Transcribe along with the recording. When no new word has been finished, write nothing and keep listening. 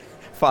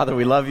Father,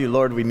 we love you.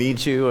 Lord, we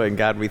need you. And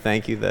God, we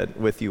thank you that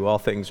with you all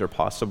things are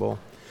possible.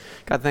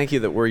 God, thank you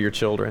that we're your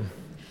children.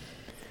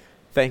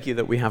 Thank you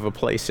that we have a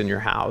place in your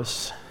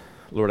house.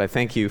 Lord, I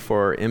thank you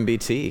for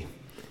MBT.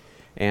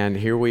 And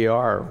here we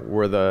are.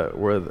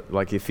 We're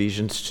like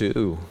Ephesians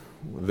 2.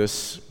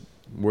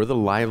 We're the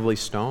lively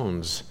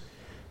stones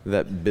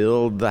that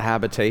build the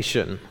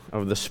habitation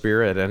of the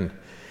Spirit.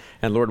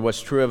 And Lord,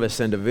 what's true of us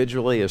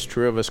individually is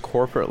true of us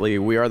corporately.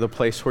 We are the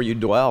place where you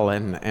dwell.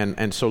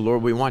 And so,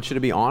 Lord, we want you to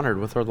be honored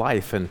with our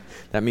life. And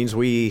that means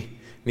we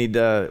need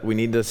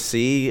to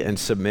see and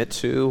submit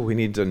to. We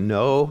need to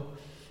know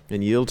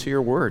and yield to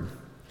your word.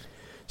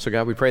 So,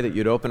 God, we pray that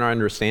you'd open our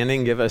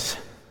understanding, give us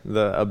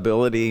the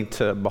ability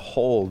to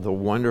behold the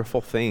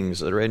wonderful things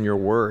that are in your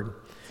word.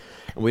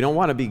 And we don't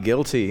want to be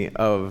guilty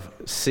of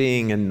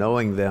seeing and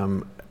knowing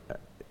them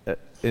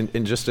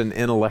in just an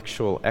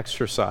intellectual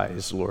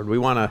exercise, Lord. We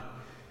want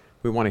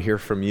to hear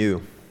from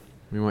you.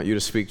 We want you to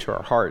speak to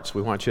our hearts.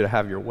 We want you to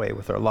have your way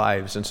with our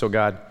lives. And so,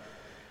 God,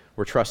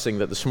 we're trusting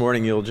that this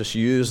morning you'll just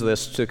use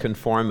this to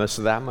conform us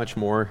that much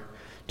more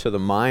to the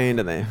mind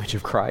and the image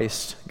of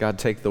Christ. God,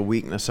 take the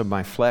weakness of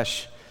my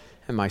flesh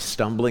and my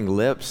stumbling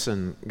lips,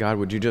 and God,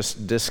 would you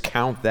just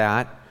discount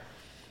that?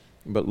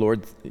 But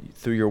Lord,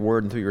 through your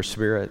word and through your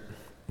Spirit,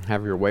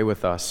 have your way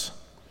with us.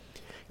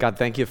 God,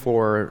 thank you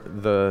for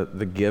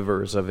the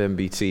givers of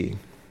MBT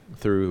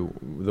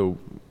through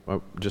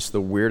just the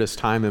weirdest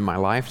time in my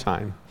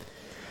lifetime.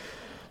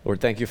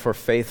 Lord, thank you for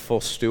faithful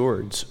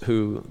stewards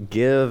who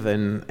give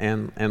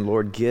and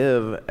Lord,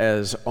 give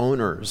as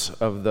owners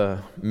of the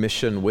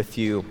mission with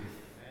you.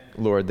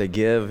 Lord, they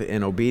give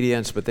in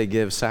obedience, but they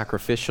give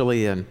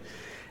sacrificially,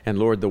 and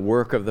Lord, the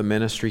work of the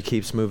ministry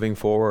keeps moving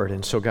forward.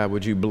 And so, God,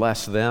 would you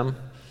bless them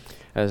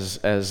as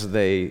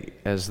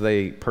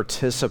they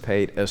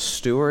participate as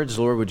stewards?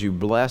 Lord, would you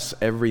bless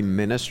every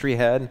ministry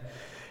head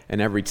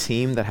and every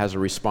team that has a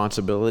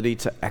responsibility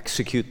to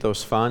execute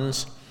those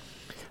funds.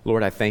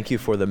 Lord, I thank you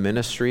for the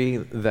ministry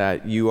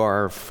that you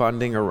are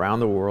funding around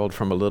the world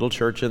from a little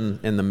church in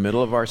the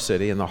middle of our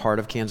city, in the heart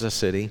of Kansas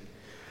City.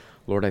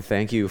 Lord, I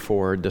thank you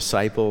for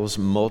disciples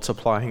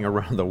multiplying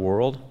around the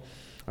world.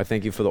 I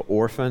thank you for the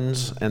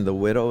orphans and the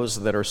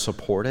widows that are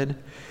supported,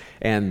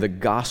 and the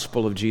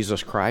gospel of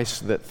Jesus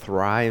Christ that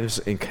thrives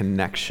in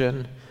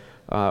connection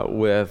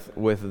with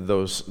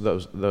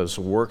those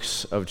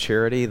works of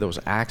charity, those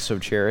acts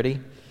of charity.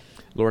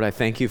 Lord, I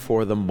thank you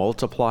for the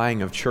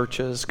multiplying of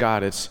churches.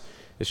 God, it's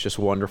just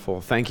wonderful.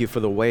 Thank you for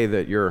the way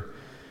that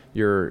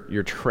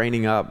you're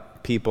training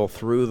up people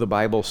through the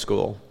Bible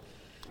school.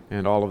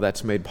 And all of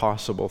that's made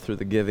possible through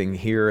the giving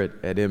here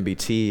at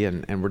MBT,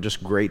 and we're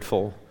just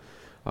grateful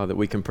that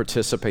we can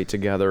participate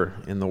together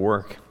in the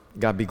work.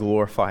 God, be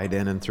glorified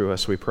in and through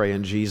us, we pray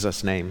in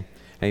Jesus' name.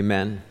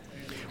 Amen.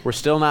 We're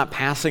still not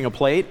passing a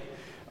plate,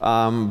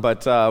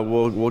 but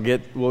we'll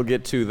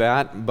get to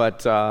that.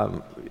 But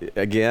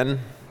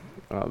again,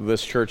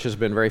 this church has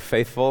been very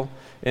faithful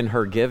in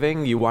her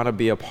giving. You want to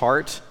be a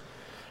part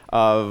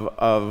of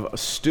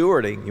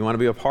stewarding. You want to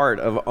be a part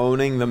of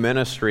owning the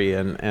ministry.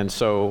 And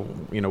so,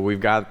 we've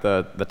got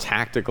the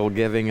tactical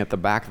giving at the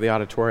back of the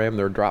auditorium.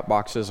 There are drop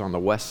boxes on the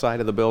west side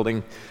of the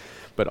building.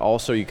 But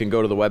also you can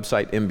go to the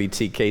website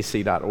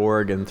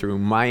mbtkc.org, and through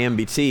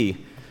MyMBT,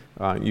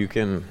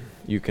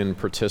 you can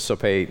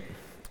participate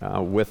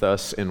with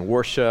us in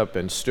worship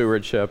and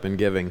stewardship and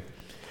giving.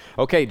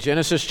 Okay,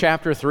 Genesis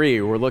chapter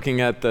 3. We're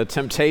looking at the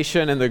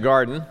temptation in the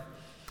garden.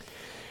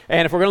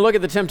 And if we're going to look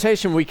at the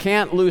temptation, we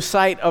can't lose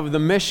sight of the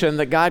mission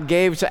that God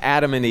gave to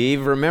Adam and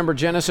Eve. Remember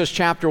Genesis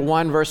chapter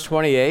 1, verse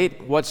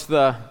 28. What's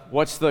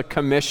the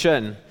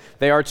commission?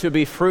 They are to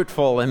be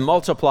fruitful and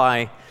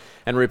multiply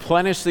and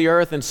replenish the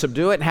earth and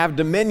subdue it and have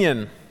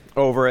dominion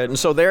over it. And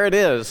so there it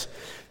is.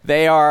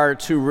 They are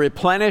to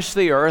replenish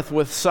the earth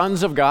with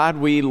sons of God.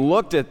 We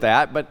looked at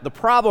that, but the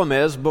problem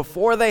is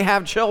before they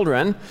have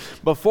children,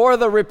 before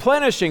the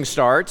replenishing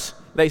starts,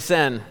 they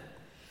sin.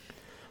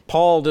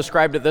 Paul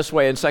described it this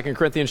way in 2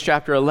 Corinthians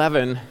chapter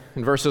 11,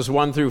 in verses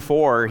 1 through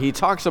 4. He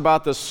talks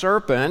about the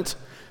serpent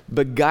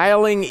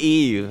beguiling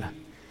Eve.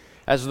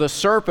 As the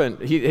serpent,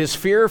 his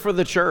fear for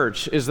the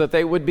church is that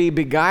they would be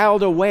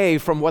beguiled away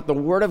from what the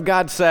Word of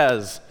God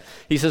says.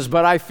 He says,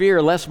 "But I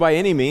fear lest by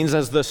any means,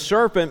 as the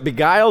serpent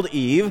beguiled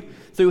Eve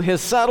through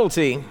his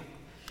subtlety,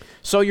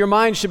 so your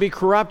mind should be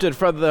corrupted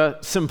from the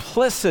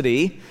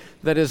simplicity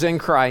that is in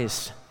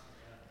Christ."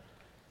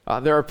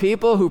 There are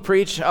people who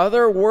preach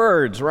other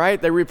words, right?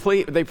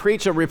 They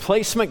preach a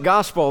replacement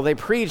gospel. They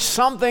preach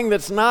something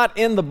that's not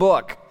in the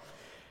book.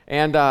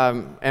 And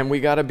we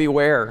got to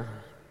beware.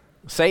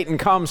 Satan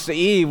comes to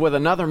Eve with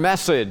another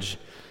message.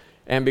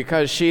 And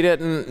because she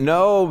didn't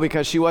know,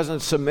 because she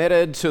wasn't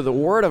submitted to the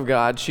Word of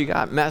God, she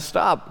got messed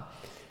up.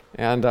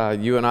 And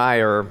you and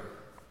I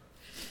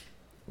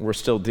we're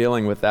still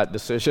dealing with that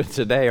decision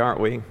today, aren't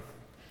we?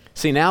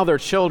 See, now their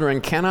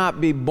children cannot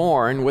be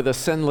born with a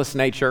sinless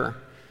nature.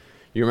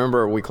 You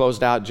remember we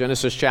closed out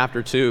Genesis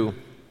chapter 2.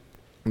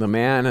 The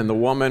man and the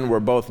woman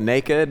were both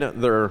naked.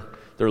 They're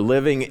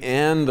living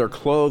in, they're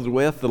clothed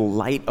with the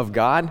light of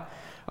God.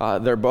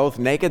 They're both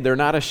naked. They're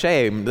not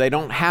ashamed. They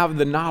don't have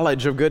the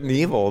knowledge of good and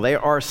evil. They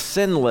are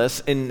sinless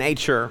in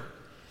nature.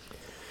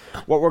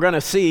 What we're going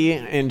to see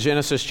in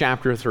Genesis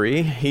chapter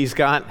 3, he's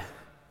got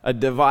a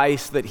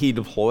device that he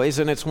deploys,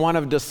 and it's one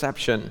of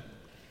deception.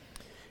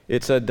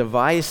 It's a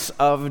device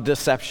of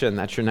deception.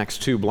 That's your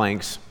next two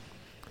blanks.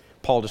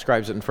 Paul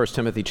describes it in 1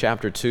 Timothy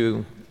chapter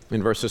 2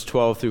 in verses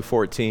 12 through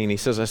 14. He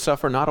says, I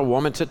suffer not a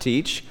woman to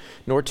teach,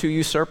 nor to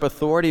usurp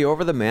authority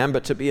over the man,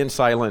 but to be in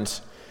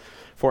silence.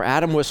 For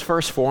Adam was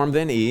first formed,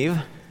 then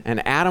Eve,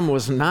 and Adam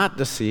was not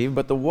deceived,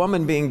 but the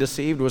woman being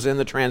deceived was in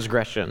the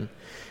transgression.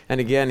 And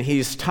again,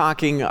 he's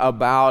talking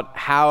about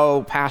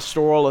how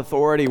pastoral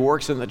authority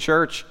works in the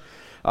church.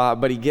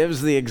 But he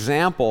gives the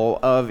example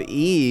of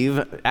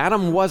Eve.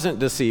 Adam wasn't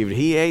deceived.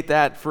 He ate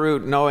that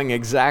fruit knowing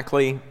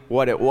exactly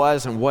what it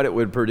was and what it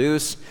would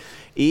produce.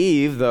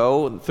 Eve,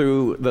 though,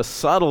 through the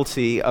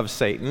subtlety of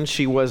Satan,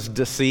 she was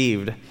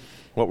deceived.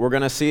 What we're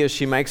going to see is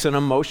she makes an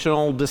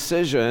emotional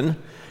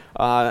decision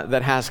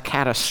that has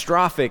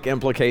catastrophic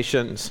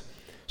implications.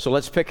 So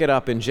let's pick it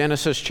up in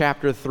Genesis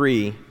chapter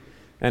 3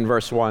 and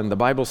verse 1. The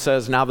Bible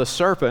says, Now the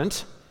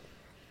serpent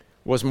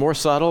was more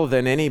subtle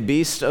than any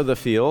beast of the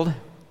field.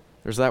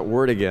 There's that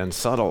word again,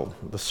 subtle.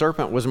 The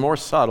serpent was more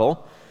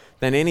subtle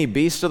than any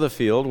beast of the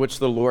field which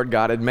the Lord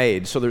God had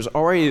made. So there's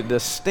already a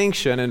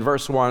distinction in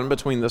verse 1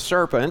 between the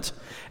serpent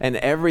and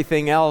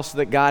everything else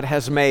that God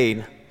has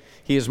made.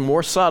 He is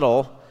more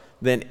subtle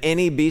than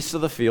any beast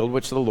of the field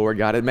which the Lord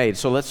God had made.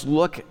 So let's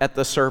look at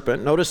the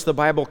serpent. Notice the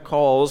Bible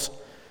calls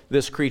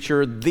this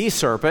creature the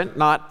serpent,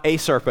 not a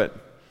serpent.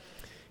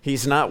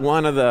 He's not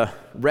one of the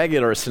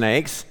regular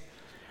snakes.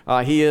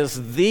 He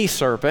is the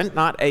serpent,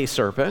 not a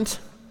serpent.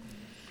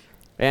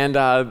 And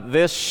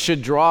this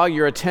should draw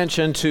your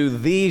attention to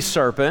the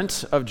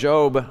serpent of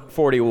Job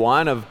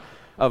 41, of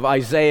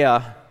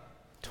Isaiah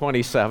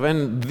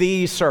 27,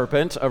 the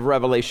serpent of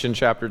Revelation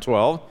chapter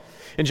 12.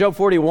 In Job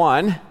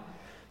 41,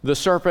 the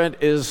serpent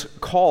is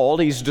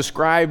called, he's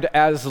described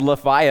as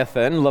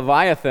Leviathan.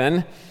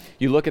 Leviathan,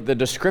 you look at the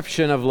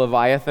description of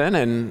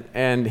Leviathan,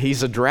 and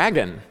he's a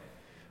dragon.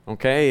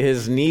 Okay,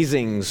 his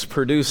sneezings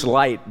produce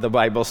light, the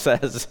Bible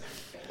says.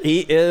 He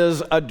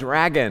is a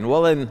dragon.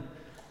 Well, in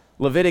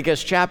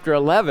Leviticus chapter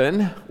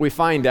 11, we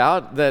find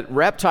out that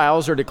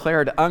reptiles are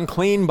declared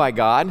unclean by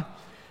God.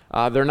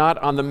 They're not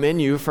on the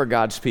menu for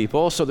God's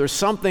people. So there's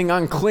something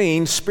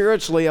unclean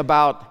spiritually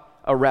about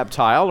a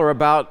reptile or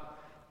about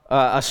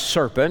a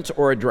serpent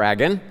or a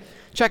dragon.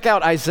 Check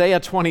out Isaiah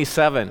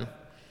 27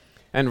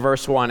 and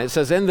verse 1. It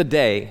says, in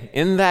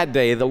that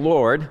day, the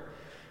Lord,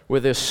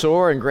 with his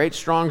sore and great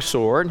strong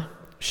sword,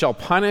 shall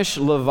punish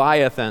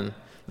Leviathan,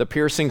 the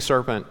piercing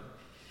serpent.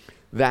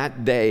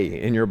 That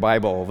day in your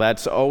Bible,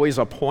 that's always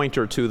a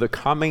pointer to the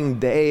coming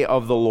day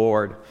of the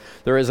Lord.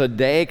 There is a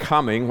day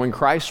coming when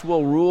Christ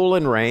will rule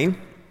and reign,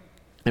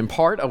 and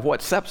part of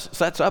what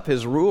sets up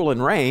his rule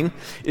and reign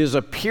is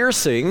a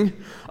piercing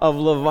of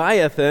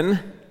Leviathan,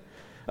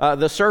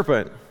 the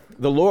serpent.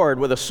 The Lord,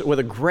 with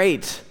a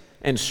great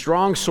and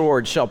strong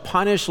sword, shall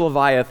punish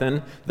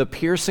Leviathan, the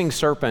piercing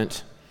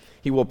serpent.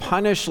 He will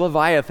punish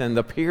Leviathan,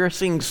 the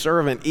piercing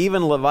serpent,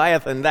 even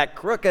Leviathan, that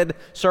crooked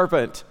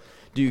serpent.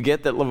 Do you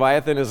get that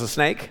Leviathan is a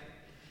snake?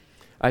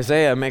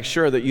 Isaiah makes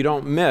sure that you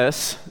don't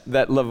miss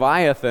that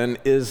Leviathan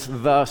is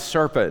the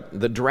serpent.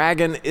 The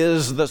dragon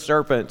is the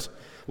serpent.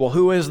 Well,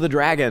 who is the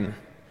dragon?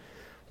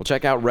 Well,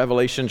 check out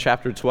Revelation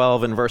chapter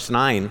 12 and verse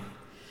 9.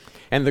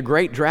 And the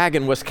great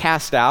dragon was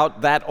cast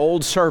out, that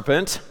old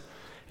serpent.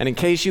 And in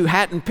case you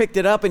hadn't picked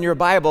it up in your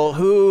Bible,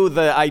 who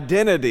the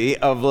identity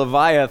of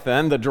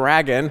Leviathan, the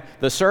dragon,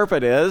 the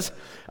serpent is,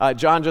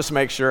 John just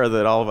makes sure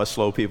that all of us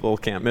slow people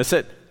can't miss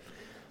it.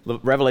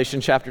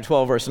 Revelation chapter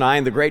 12, verse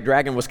 9, the great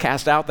dragon was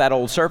cast out, that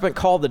old serpent,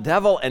 called the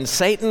devil and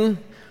Satan,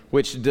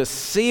 which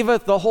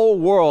deceiveth the whole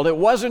world. It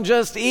wasn't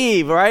just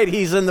Eve, right?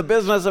 He's in the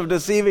business of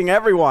deceiving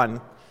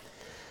everyone.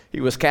 He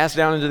was cast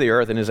down into the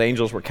earth, and his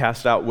angels were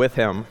cast out with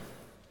him.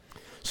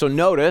 So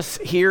notice,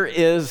 here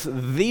is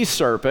the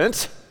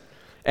serpent,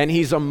 and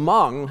he's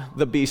among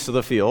the beasts of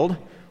the field,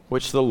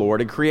 which the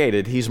Lord had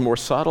created. He's more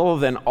subtle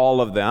than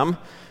all of them.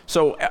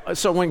 So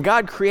when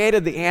God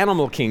created the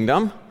animal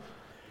kingdom,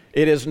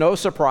 it is no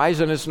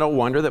surprise and it's no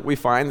wonder that we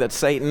find that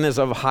Satan is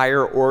of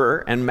higher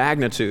order and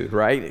magnitude,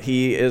 right?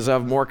 He is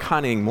of more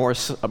cunning, more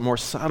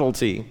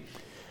subtlety.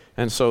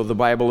 And so the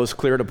Bible is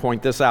clear to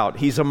point this out.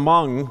 He's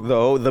among,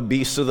 though, the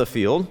beasts of the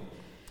field.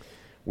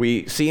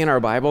 We see in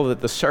our Bible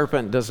that the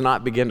serpent does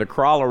not begin to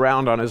crawl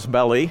around on his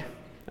belly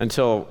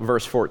until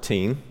verse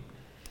 14.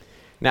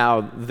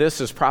 Now, this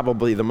is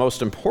probably the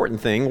most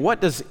important thing. What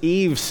does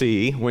Eve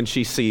see when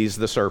she sees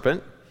the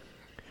serpent?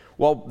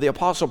 Well, the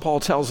Apostle Paul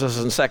tells us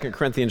in 2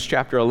 Corinthians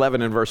chapter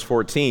 11 and verse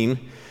 14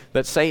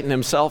 that Satan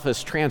himself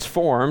is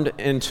transformed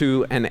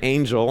into an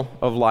angel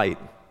of light.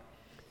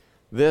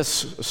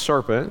 This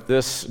serpent,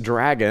 this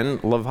dragon,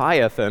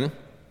 Leviathan,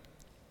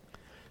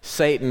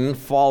 Satan,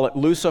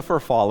 Lucifer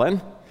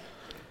fallen,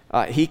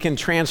 he can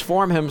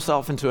transform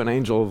himself into an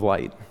angel of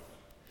light.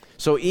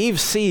 So Eve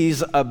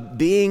sees a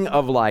being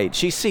of light.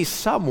 She sees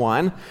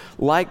someone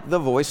like the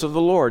voice of the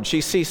Lord.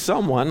 She sees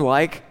someone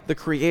like the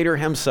Creator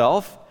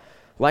himself,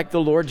 like the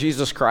Lord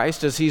Jesus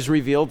Christ as he's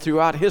revealed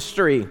throughout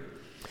history.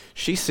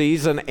 She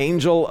sees an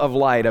angel of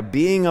light, a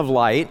being of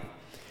light,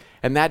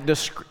 and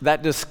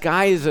that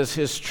disguises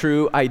his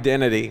true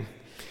identity.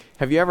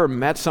 Have you ever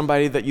met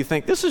somebody that you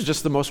think, this is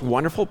just the most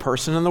wonderful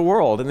person in the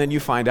world, and then you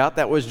find out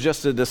that was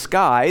just a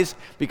disguise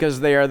because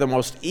they are the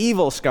most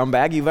evil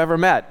scumbag you've ever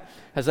met?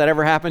 Has that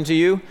ever happened to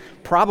you?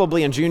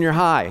 Probably in junior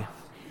high.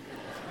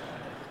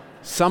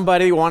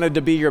 Somebody wanted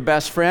to be your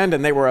best friend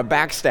and they were a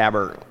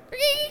backstabber.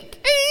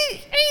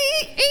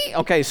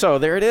 Okay, so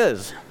there it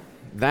is.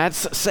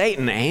 That's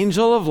Satan,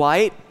 angel of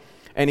light,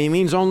 and he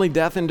means only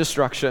death and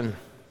destruction.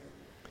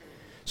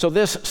 So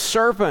this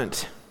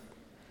serpent,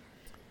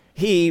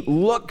 he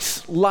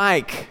looks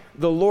like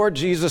the Lord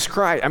Jesus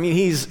Christ. I mean,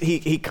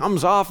 he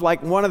comes off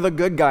like one of the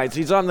good guys.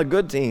 He's on the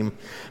good team.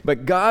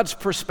 But God's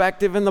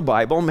perspective in the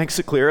Bible makes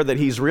it clear that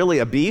he's really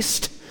a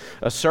beast,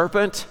 a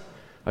serpent,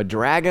 a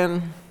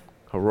dragon,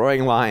 a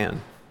roaring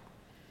lion.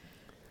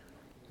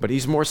 But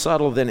he's more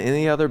subtle than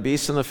any other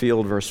beast in the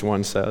field, verse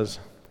 1 says.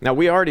 Now,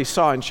 we already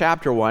saw in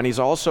chapter 1, he's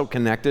also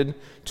connected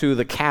to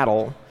the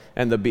cattle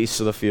and the beasts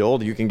of the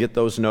field. You can get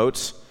those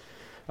notes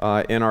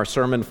in our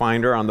sermon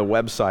finder on the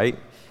website.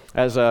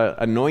 As an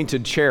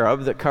anointed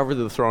cherub that covered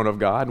the throne of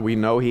God, we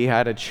know he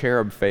had a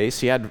cherub face.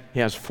 He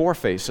has 4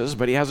 faces,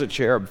 but he has a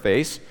cherub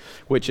face,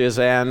 which is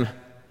an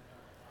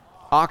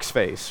ox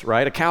face,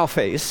 right? A cow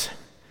face.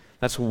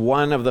 That's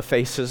one of the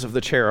faces of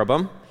the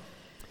cherubim.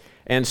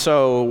 And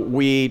so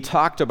we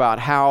talked about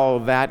how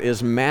that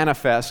is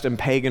manifest in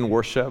pagan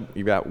worship.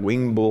 You've got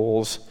winged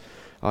bulls,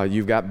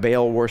 you've got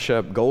Baal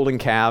worship, golden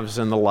calves,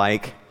 and the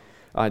like.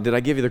 Did I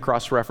give you the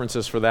cross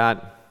references for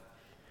that?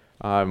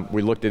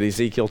 We looked at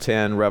Ezekiel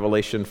 10,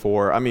 Revelation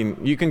 4. I mean,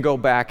 you can go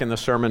back in the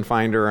sermon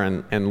finder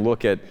and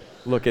look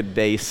at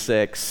day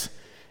 6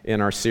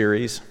 in our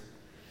series.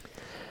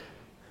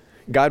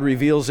 God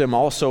reveals him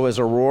also as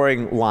a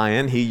roaring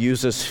lion. He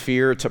uses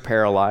fear to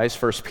paralyze,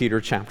 1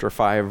 Peter chapter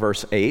 5,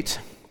 verse 8.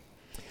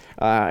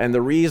 And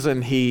the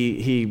reason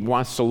he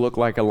wants to look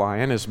like a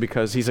lion is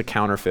because he's a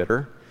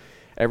counterfeiter.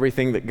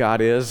 Everything that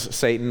God is,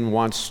 Satan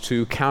wants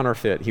to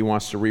counterfeit. He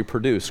wants to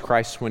reproduce.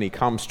 Christ, when he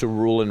comes to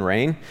rule and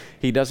reign,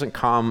 he doesn't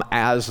come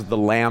as the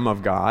Lamb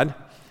of God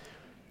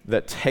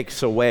that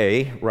takes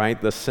away, right,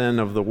 the sin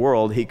of the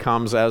world. He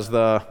comes as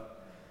the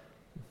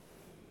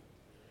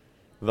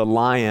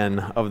Lion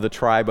of the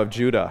tribe of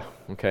Judah,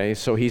 okay?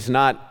 So he's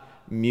not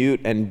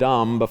mute and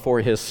dumb before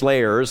his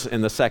slayers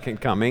in the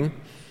second coming.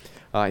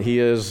 He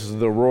is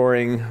the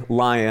roaring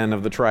lion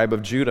of the tribe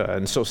of Judah.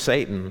 And so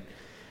Satan,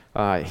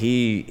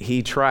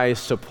 he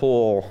tries to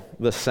pull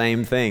the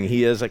same thing.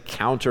 He is a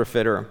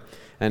counterfeiter,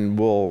 and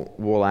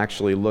we'll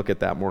actually look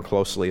at that more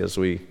closely as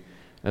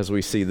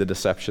we see the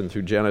deception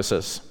through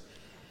Genesis.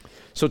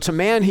 So to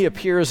man, he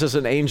appears as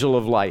an angel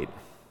of light,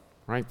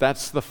 right?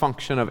 That's the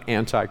function of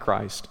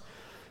Antichrist.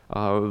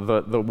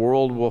 The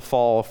world will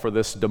fall for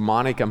this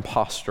demonic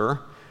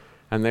impostor,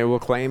 and they will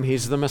claim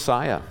he's the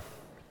Messiah.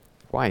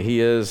 Why?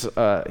 He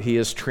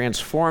is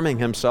transforming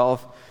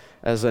himself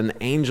as an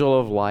angel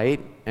of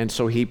light, and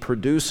so he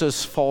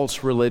produces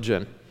false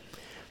religion.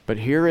 But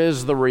here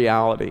is the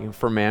reality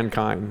for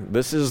mankind.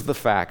 This is the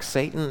fact.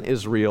 Satan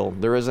is real.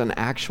 There is an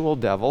actual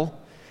devil,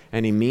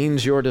 and he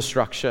means your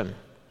destruction.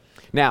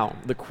 Now,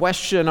 the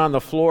question on the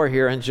floor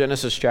here in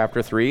Genesis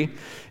chapter 3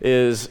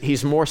 is,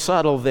 he's more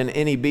subtle than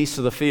any beast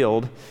of the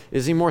field.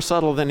 Is he more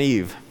subtle than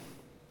Eve?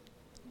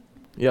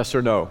 Yes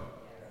or no?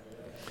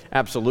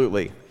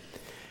 Absolutely.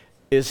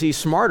 Is he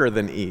smarter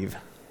than Eve?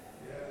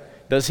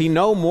 Does he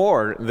know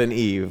more than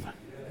Eve?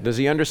 Does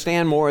he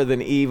understand more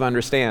than Eve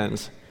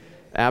understands?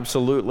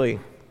 Absolutely.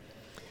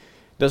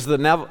 Does the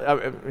devil,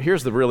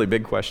 here's the really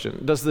big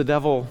question. Does the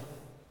devil,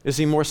 is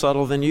he more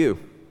subtle than you?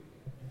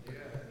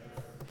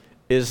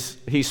 Is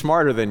he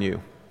smarter than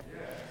you?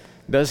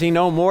 Does he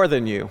know more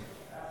than you?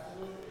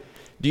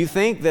 Do you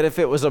think that if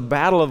it was a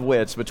battle of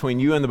wits between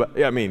you and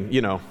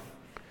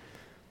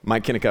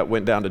Mike Kinnicutt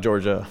went down to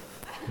Georgia,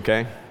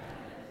 okay?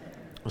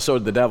 So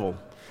did the devil.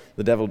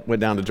 The devil went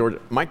down to Georgia.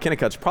 Mike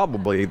Kinnicutt's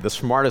probably the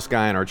smartest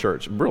guy in our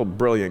church. Real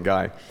brilliant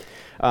guy.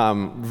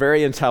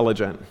 Very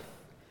intelligent.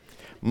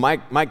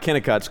 Mike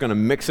Kinnicutt's going to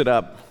mix it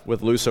up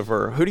with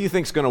Lucifer. Who do you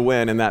think's going to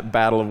win in that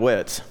battle of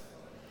wits?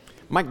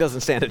 Mike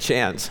doesn't stand a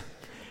chance.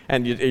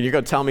 And you're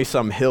going to tell me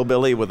some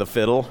hillbilly with a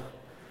fiddle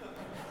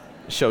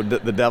showed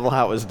the devil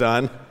how it was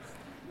done?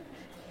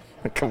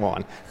 Come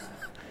on.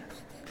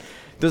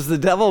 Does the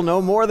devil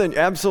know more than...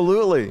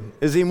 Absolutely.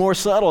 Is he more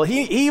subtle?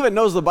 He even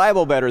knows the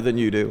Bible better than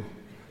you do.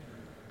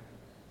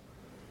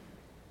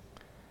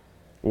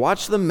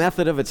 Watch the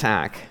method of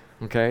attack,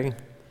 okay?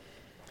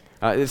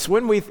 It's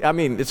when we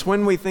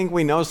think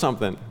we know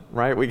something,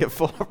 right? We get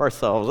full of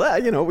ourselves.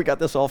 We got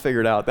this all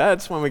figured out.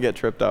 That's when we get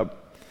tripped up.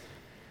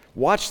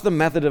 Watch the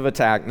method of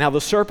attack. Now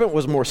the serpent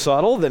was more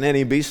subtle than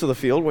any beast of the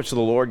field which the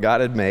Lord God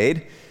had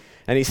made.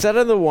 And he said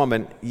unto the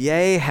woman,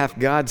 Yea, hath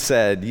God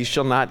said, Ye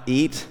shall not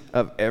eat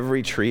of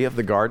every tree of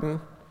the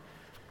garden?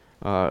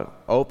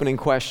 Opening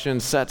question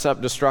sets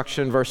up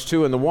destruction. Verse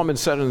 2, and the woman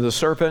said unto the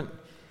serpent,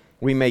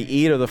 we may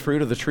eat of the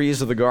fruit of the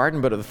trees of the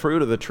garden, but of the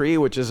fruit of the tree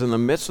which is in the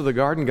midst of the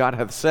garden, God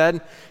hath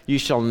said, ye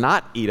shall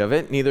not eat of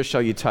it, neither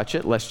shall ye touch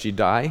it, lest ye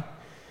die.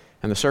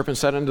 And the serpent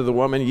said unto the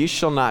woman, ye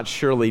shall not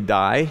surely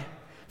die.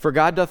 For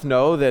God doth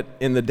know that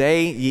in the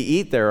day ye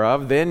eat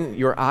thereof, then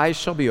your eyes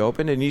shall be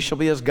opened, and ye shall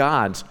be as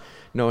gods,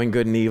 knowing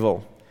good and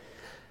evil.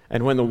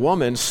 And when the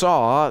woman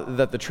saw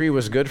that the tree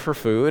was good for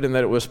food, and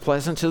that it was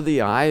pleasant to the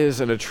eyes,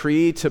 and a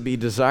tree to be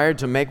desired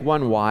to make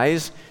one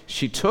wise,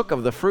 she took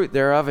of the fruit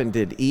thereof and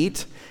did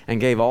eat, and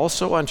gave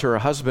also unto her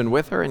husband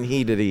with her, and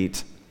he did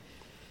eat.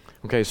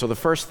 Okay, so the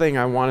first thing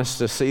I want us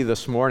to see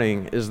this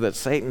morning is that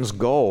Satan's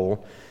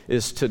goal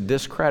is to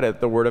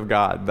discredit the Word of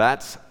God.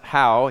 That's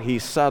how he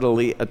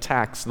subtly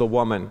attacks the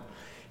woman.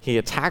 He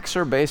attacks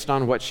her based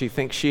on what she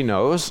thinks she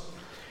knows,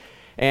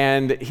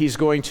 and he's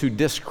going to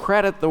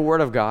discredit the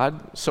Word of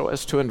God so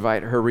as to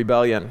invite her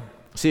rebellion.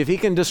 See, if he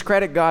can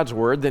discredit God's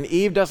Word, then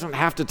Eve doesn't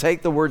have to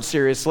take the Word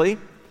seriously.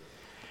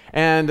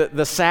 And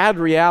the sad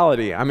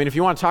reality, I mean, if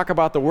you want to talk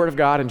about the Word of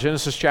God in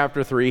Genesis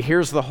chapter 3,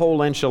 here's the whole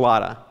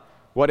enchilada.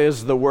 What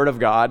is the Word of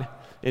God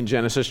in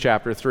Genesis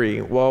chapter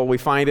 3? Well, we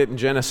find it in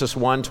Genesis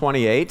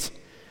 1:28,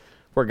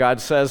 where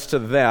God says to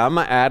them,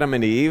 Adam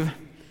and Eve,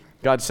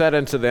 God said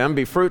unto them,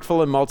 be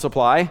fruitful and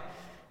multiply,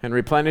 and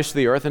replenish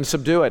the earth and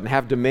subdue it, and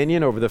have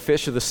dominion over the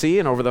fish of the sea,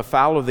 and over the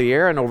fowl of the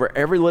air, and over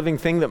every living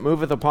thing that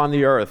moveth upon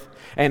the earth.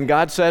 And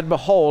God said,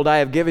 behold, I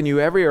have given you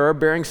every herb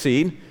bearing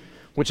seed,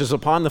 which is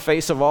upon the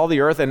face of all the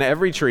earth, and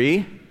every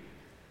tree.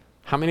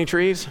 How many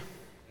trees?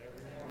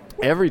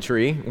 Every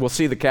tree. We'll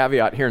see the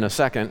caveat here in a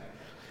second.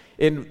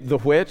 In the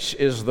which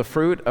is the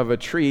fruit of a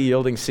tree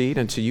yielding seed,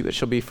 and to you it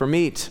shall be for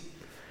meat.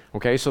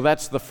 Okay, so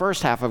that's the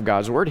first half of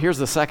God's word. Here's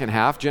the second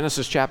half,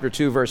 Genesis chapter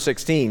 2, verse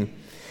 16.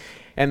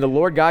 And the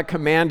Lord God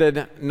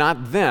commanded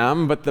not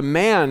them, but the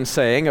man,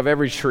 saying, of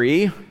every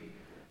tree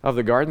of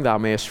the garden thou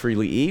mayest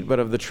freely eat, but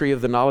of the tree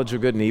of the knowledge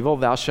of good and evil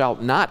thou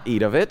shalt not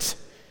eat of it.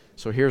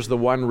 So here's the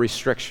one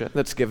restriction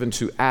that's given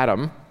to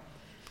Adam.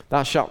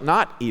 Thou shalt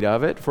not eat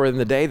of it, for in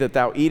the day that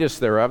thou eatest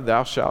thereof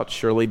thou shalt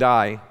surely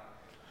die.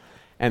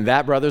 And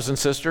that, brothers and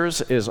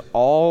sisters, is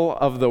all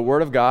of the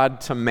Word of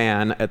God to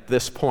man at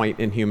this point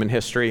in human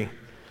history.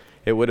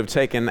 It would have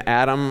taken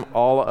Adam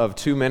all of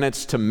 2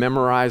 minutes to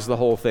memorize the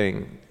whole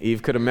thing.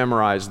 Eve could have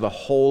memorized the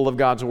whole of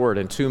God's Word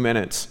in 2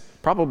 minutes,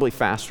 probably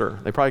faster.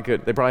 They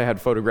probably had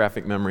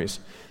photographic memories.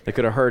 They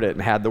could have heard it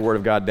and had the Word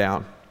of God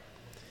down.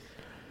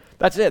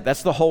 That's it.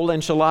 That's the whole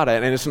enchilada.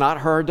 And it's not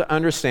hard to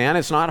understand.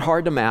 It's not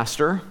hard to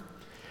master.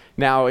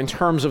 Now, in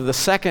terms of the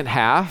second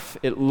half,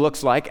 it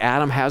looks like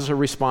Adam has a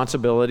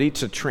responsibility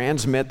to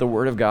transmit the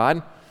Word of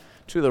God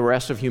to the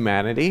rest of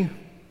humanity,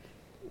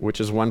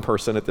 which is one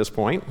person at this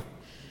point.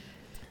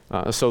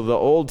 So the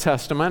Old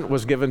Testament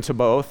was given to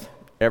both.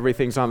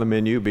 Everything's on the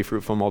menu: be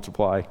fruitful,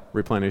 multiply,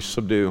 replenish,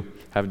 subdue,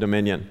 have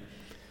dominion.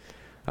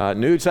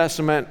 New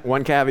Testament,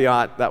 one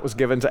caveat, that was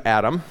given to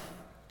Adam.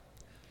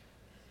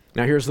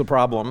 Now here's the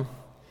problem,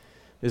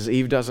 is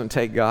Eve doesn't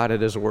take God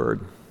at His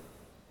word.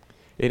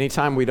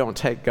 Anytime we don't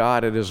take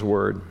God at His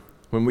word,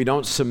 when we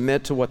don't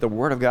submit to what the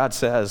Word of God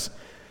says,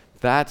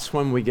 that's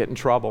when we get in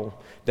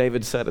trouble.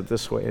 David said it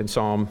this way in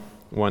Psalm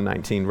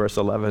 119, verse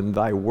 11,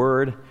 thy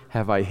word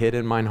have I hid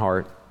in mine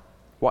heart.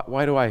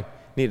 Why do I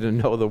need to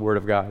know the Word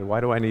of God?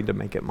 Why do I need to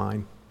make it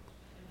mine?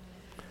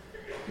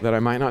 That I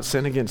might not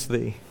sin against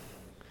thee.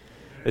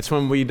 It's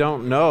when we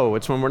don't know,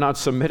 it's when we're not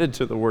submitted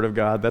to the Word of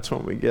God, that's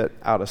when we get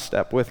out of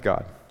step with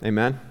God.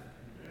 Amen?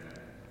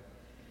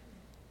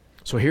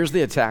 So here's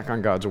the attack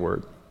on God's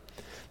Word.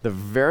 The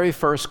very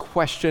first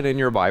question in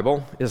your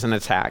Bible is an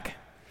attack.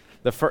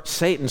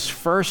 Satan's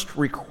first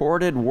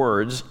recorded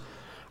words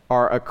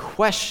are a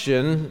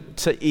question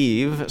to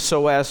Eve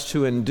so as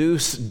to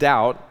induce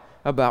doubt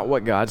about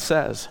what God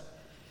says.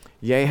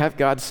 Yea, hath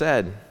God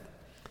said.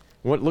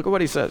 Look at what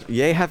he says.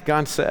 Yea, hath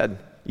God said,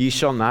 ye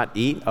shall not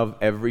eat of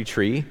every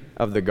tree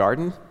of the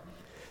garden.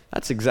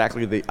 That's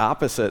exactly the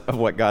opposite of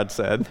what God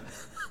said.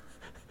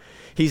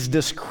 He's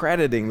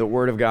discrediting the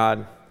Word of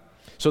God.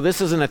 So this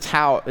is an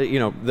attack,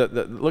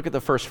 look at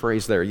the first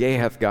phrase there. Yea,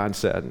 hath God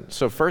said.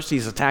 So first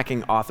he's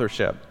attacking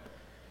authorship.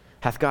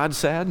 Hath God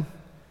said?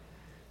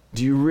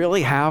 Do you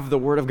really have the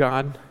Word of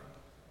God?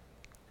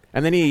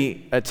 And then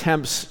he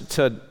attempts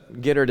to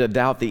get her to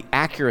doubt the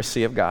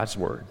accuracy of God's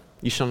Word.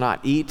 You shall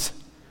not eat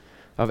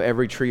of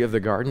every tree of the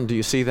garden. Do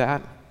you see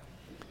that?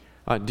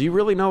 Do you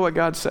really know what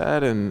God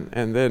said? And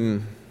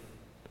then,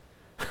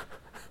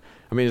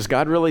 is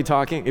God really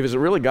talking? Is it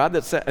really God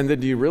that said? And then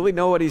do you really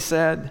know what He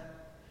said?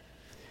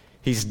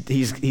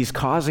 He's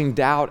causing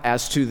doubt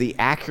as to the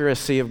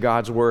accuracy of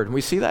God's Word. And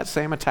we see that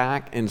same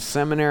attack in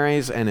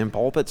seminaries and in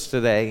pulpits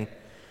today.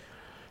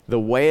 The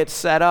way it's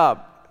set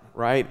up,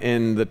 right,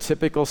 in the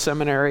typical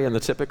seminary and the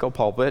typical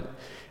pulpit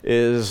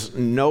is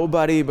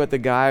nobody but the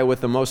guy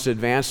with the most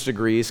advanced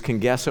degrees can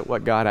guess at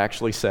what God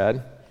actually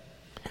said.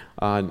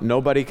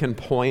 Nobody can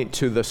point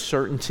to the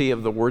certainty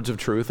of the words of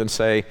truth and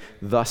say,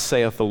 thus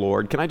saith the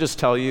Lord. Can I just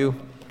tell you,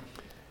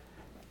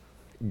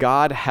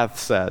 God hath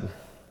said.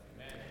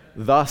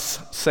 thus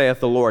saith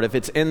the Lord. If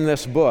it's in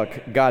this book,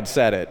 God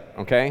said it,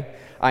 okay?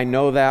 I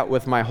know that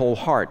with my whole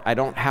heart. I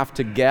don't have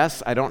to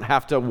guess. I don't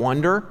have to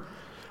wonder.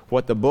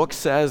 What the book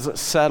says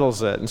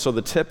settles it. And so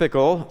the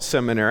typical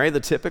seminary, the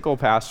typical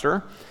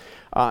pastor,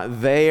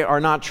 they are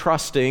not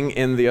trusting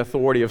in the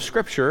authority of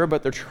Scripture,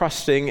 but they're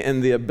trusting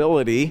in the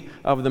ability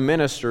of the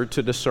minister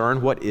to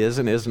discern what is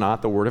and is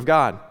not the Word of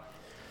God.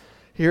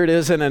 Here it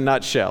is in a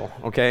nutshell,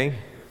 okay?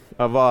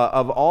 Of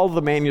all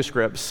the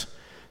manuscripts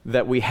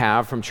that we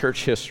have from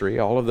church history,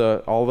 all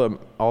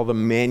the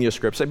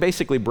manuscripts, they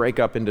basically break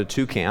up into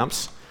two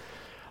camps.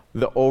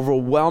 The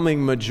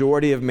overwhelming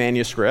majority of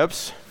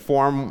manuscripts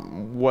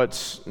form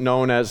what's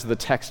known as the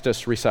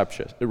Textus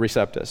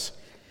Receptus.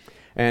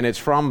 And it's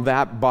from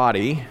that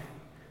body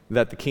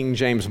that the King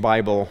James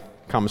Bible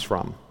comes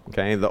from.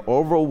 Okay, the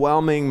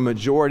overwhelming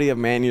majority of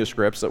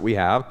manuscripts that we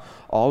have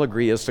all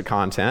agree as to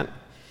content.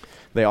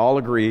 They all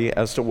agree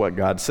as to what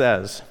God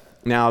says.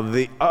 Now,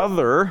 the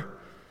other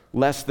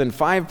less than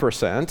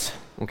 5%,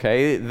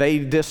 okay, they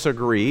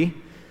disagree,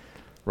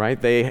 right?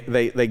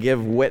 They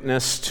give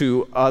witness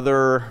to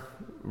other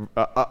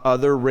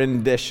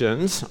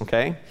renditions,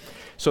 okay?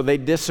 So they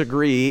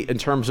disagree in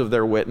terms of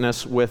their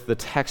witness with the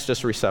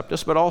Textus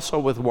Receptus, but also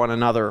with one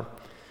another.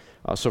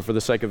 So for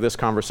the sake of this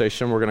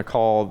conversation, we're going to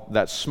call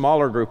that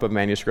smaller group of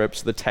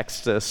manuscripts the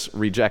Textus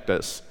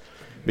Rejectus,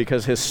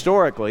 because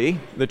historically,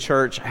 the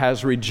church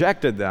has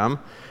rejected them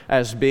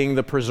as being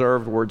the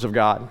preserved words of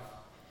God.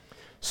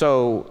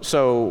 So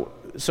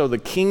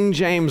the King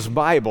James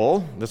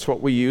Bible, that's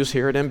what we use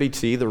here at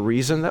MBT. The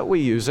reason that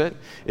we use it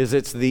is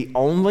it's the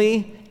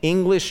only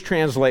English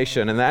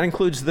translation, and that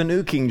includes the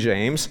New King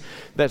James,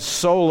 that's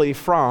solely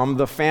from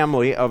the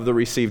family of the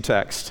received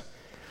text.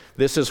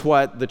 This is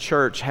what the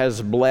church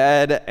has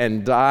bled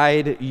and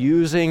died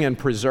using and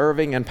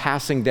preserving and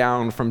passing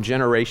down from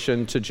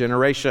generation to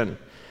generation.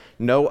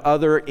 No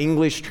other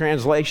English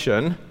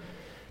translation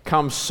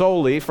comes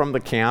solely from the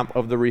camp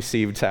of the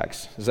received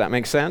text. Does that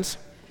make sense?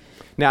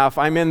 Now, if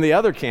I'm in the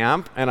other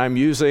camp and I'm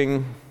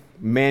using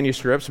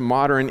manuscripts,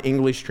 modern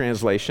English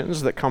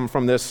translations that come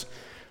from this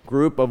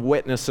group of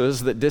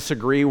witnesses that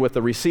disagree with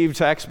the received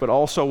text but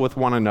also with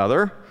one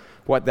another,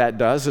 what that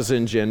does is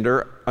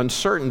engender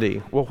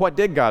uncertainty. Well, what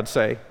did God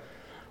say?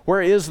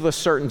 Where is the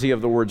certainty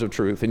of the words of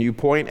truth? And you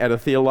point at a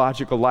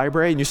theological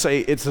library and you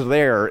say, it's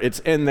there, it's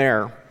in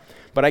there.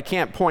 But I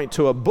can't point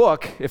to a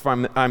book if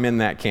I'm in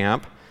that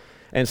camp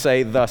and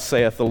say, thus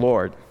saith the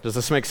Lord. Does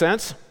this make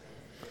sense?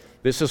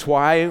 This is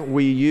why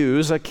we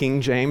use a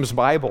King James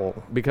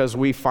Bible, because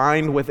we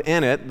find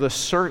within it the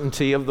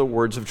certainty of the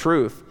words of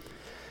truth.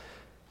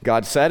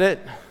 God said it,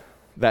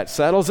 that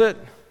settles it.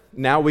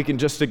 Now we can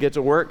just get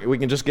to work. We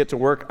can just get to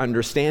work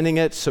understanding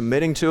it,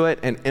 submitting to it,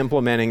 and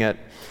implementing it.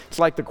 It's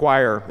like the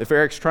choir. If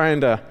Eric's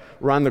trying to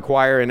run the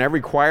choir and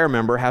every choir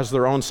member has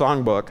their own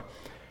songbook,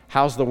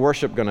 how's the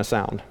worship going to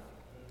sound?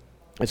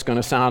 It's going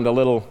to sound a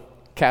little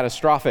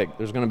catastrophic.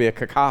 There's going to be a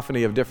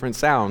cacophony of different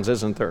sounds,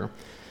 isn't there?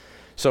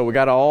 So we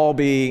got to all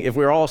be, if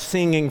we're all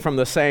singing from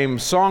the same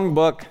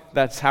songbook,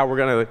 that's how we're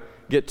going to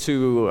get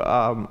to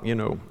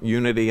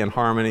unity and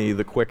harmony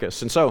the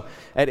quickest. And so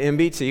at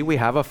MBT, we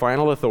have a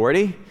final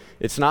authority.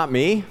 It's not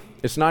me.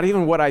 It's not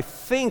even what I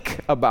think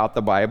about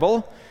the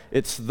Bible.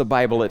 It's the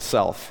Bible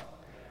itself.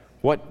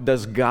 What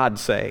does God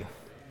say?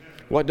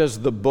 What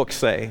does the book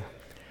say?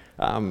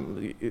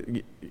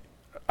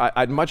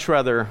 I'd much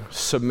rather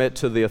submit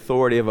to the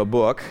authority of a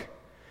book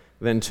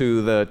than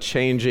to the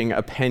changing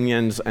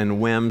opinions and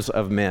whims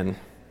of men.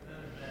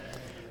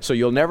 So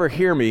you'll never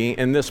hear me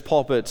in this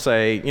pulpit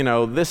say,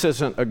 this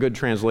isn't a good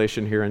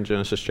translation here in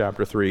Genesis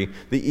chapter 3.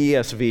 The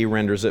ESV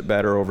renders it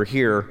better over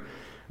here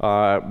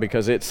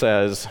because it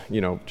says,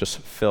 just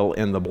fill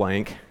in the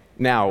blank.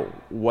 Now,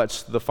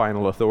 what's the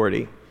final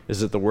authority?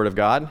 Is it the Word of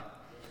God?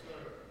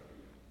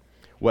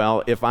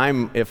 Well, if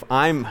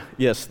I'm,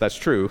 yes, that's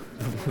true.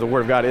 The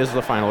Word of God is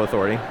the final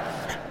authority.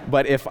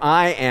 But if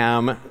I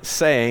am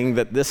saying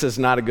that this is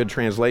not a good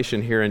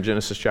translation here in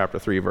Genesis chapter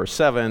 3, verse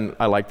 7,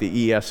 I like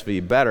the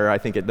ESV better. I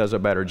think it does a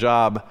better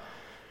job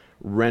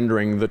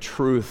rendering the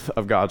truth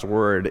of God's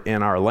word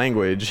in our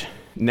language.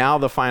 Now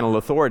the final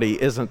authority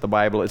isn't the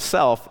Bible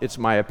itself, it's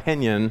my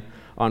opinion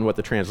on what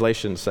the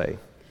translations say.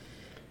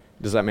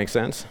 Does that make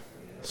sense?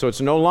 So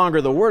it's no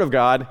longer the Word of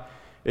God,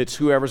 it's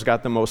whoever's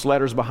got the most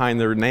letters behind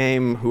their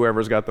name,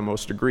 whoever's got the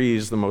most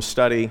degrees, the most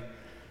study.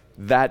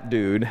 That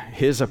dude,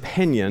 his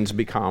opinions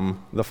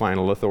become the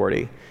final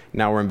authority.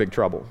 Now we're in big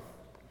trouble.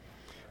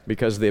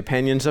 Because the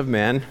opinions of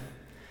men,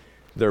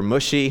 they're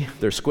mushy,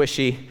 they're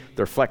squishy,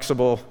 they're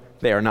flexible,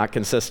 they are not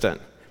consistent.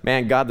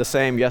 Man, God the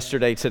same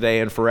yesterday, today,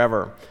 and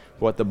forever.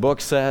 What the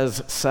book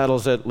says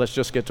settles it. Let's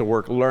just get to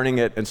work learning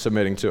it and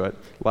submitting to it.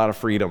 A lot of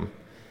freedom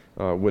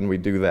when we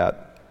do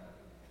that.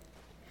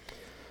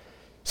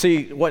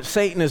 See, what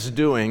Satan is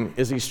doing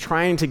is he's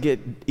trying to get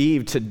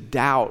Eve to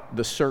doubt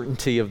the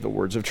certainty of the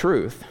words of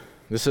truth.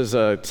 This is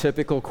a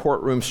typical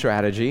courtroom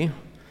strategy.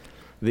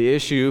 The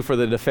issue for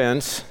the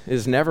defense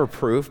is never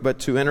proof, but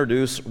to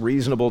introduce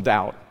reasonable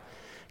doubt.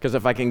 Because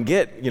if I can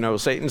get,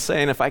 Satan's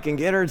saying, if I can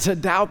get her to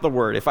doubt the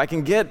word, if I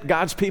can get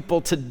God's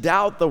people to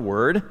doubt the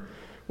word,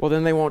 well,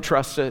 then they won't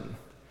trust it,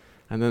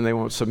 and then they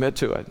won't submit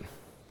to it.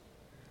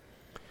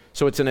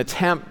 So it's an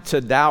attempt to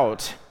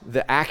doubt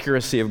the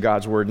accuracy of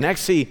God's word.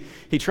 Next, he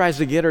tries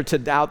to get her to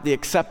doubt the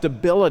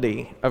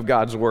acceptability of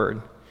God's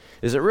word.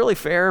 Is it really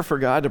fair for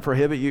God to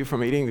prohibit you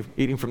from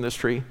eating from this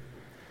tree?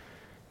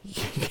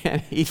 You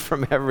can't eat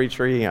from every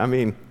tree. I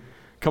mean,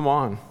 come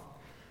on.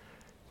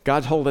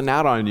 God's holding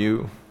out on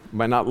you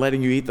by not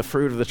letting you eat the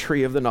fruit of the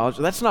tree of the knowledge.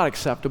 That's not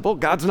acceptable.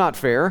 God's not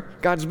fair.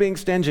 God's being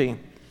stingy.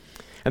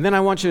 And then I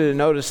want you to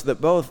notice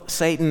that both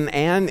Satan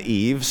and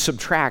Eve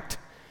subtract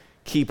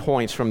key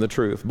points from the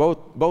truth.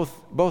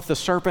 Both the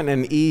serpent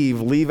and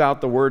Eve leave out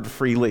the word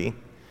freely.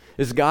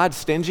 Is God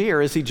stingy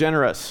or is he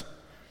generous?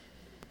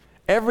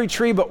 Every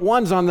tree but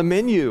one's on the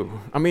menu.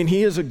 I mean,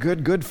 he is a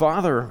good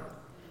father.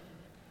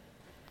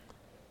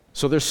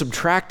 So they're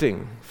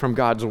subtracting from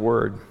God's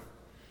word.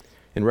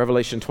 In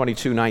Revelation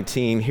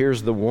 22:19,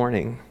 here's the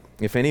warning.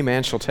 If any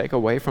man shall take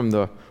away from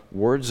the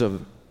words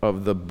of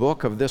the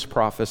book of this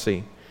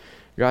prophecy,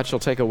 God shall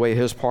take away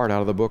his part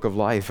out of the book of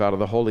life, out of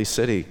the holy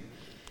city,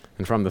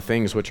 and from the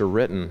things which are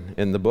written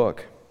in the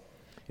book,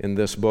 in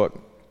this book.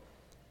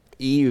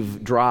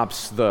 Eve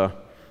drops the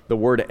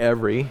word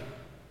every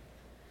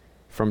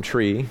from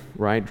tree,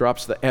 right?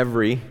 Drops the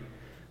every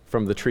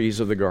from the trees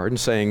of the garden,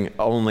 saying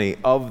only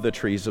of the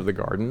trees of the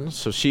garden.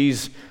 So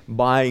she's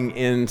buying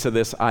into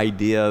this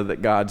idea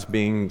that God's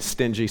being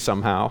stingy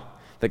somehow,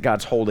 that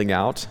God's holding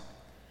out.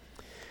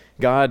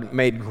 God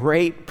made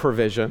great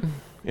provision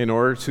in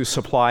order to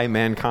supply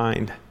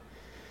mankind.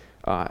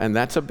 And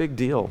that's a big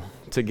deal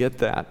to get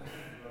that.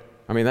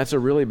 I mean, that's a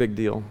really big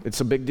deal.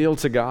 It's a big deal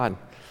to God.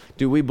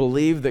 Do we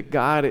believe that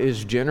God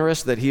is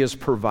generous, that he is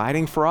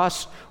providing for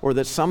us, or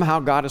that somehow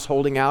God is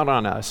holding out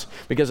on us?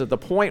 Because at the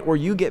point where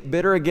you get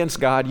bitter against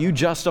God, you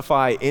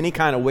justify any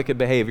kind of wicked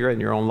behavior in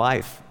your own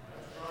life.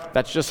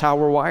 That's just how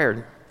we're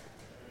wired.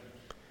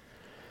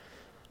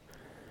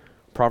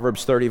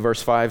 Proverbs 30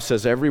 verse 5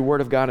 says, every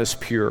word of God is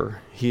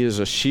pure. He is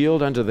a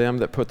shield unto them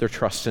that put their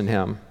trust in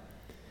him.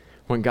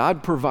 When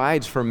God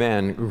provides for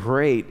men,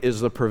 great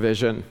is the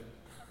provision.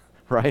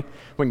 Right?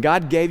 When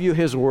God gave you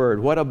his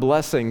word, what a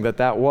blessing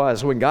that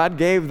was. When God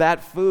gave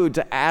that food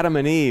to Adam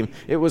and Eve,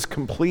 it was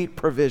complete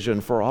provision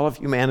for all of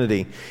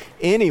humanity.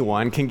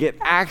 Anyone can get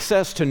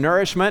access to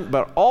nourishment,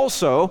 but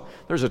also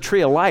there's a tree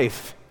of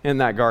life in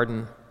that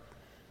garden.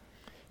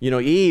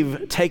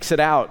 Eve takes it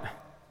out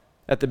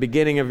at the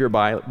beginning of your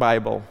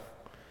Bible.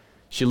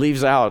 She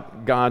leaves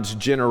out God's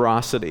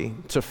generosity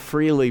to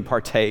freely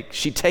partake.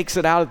 She takes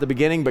it out at the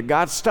beginning, but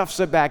God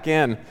stuffs it back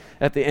in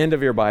at the end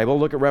of your Bible.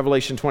 Look at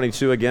Revelation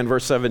 22 again,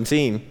 verse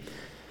 17.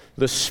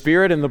 The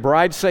Spirit and the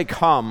bride say,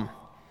 come.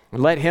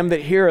 And let him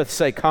that heareth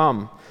say,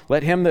 come.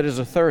 Let him that is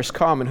athirst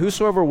come. And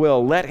whosoever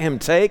will, let him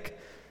take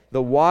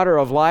the water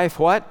of life,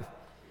 what?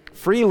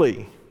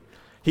 Freely.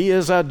 He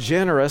is a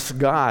generous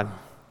God.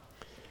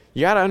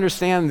 You got to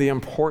understand the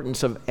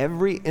importance of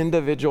every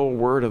individual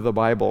word of the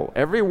Bible.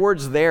 Every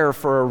word's there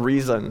for a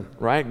reason,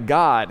 right?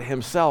 God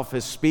himself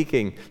is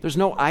speaking. There's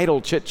no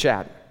idle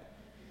chit-chat.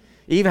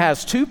 Eve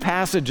has 2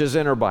 passages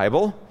in her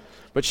Bible,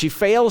 but she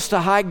fails to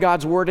hide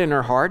God's word in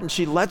her heart, and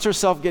she lets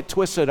herself get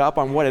twisted up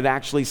on what it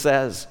actually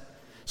says.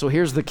 So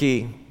here's the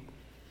key.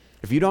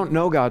 If you don't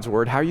know God's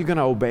word, how are you going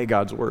to obey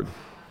God's word?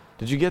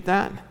 Did you get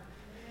that?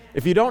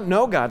 If you don't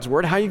know God's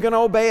word, how are you going to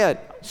obey it?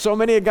 So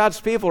many of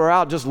God's people are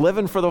out just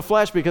living for the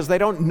flesh because they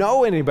don't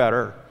know any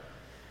better.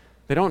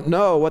 They don't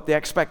know what the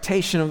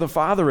expectation of the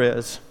Father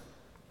is.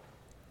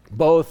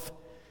 Both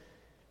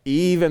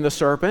Eve and the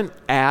serpent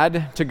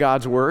add to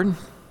God's word.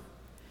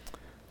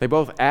 They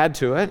both add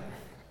to it.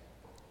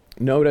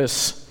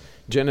 Notice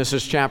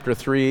Genesis chapter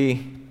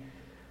 3,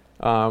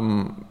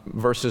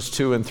 verses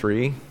 2 and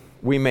 3.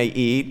 We may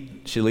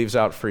eat, she leaves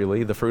out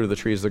freely, the fruit of the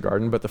trees of the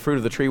garden, but the fruit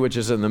of the tree which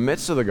is in the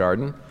midst of the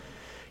garden,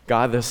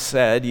 God has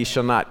said, ye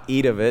shall not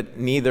eat of it,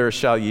 neither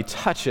shall ye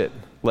touch it,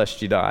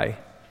 lest ye die.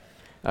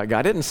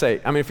 God didn't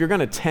say, if you're going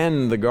to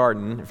tend the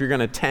garden, if you're going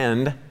to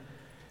tend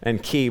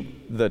and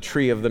keep the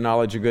tree of the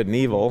knowledge of good and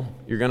evil,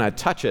 you're going to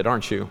touch it,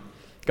 aren't you?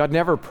 God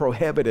never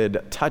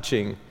prohibited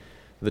touching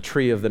the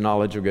tree of the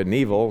knowledge of good and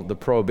evil. The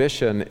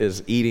prohibition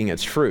is eating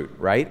its fruit,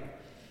 right?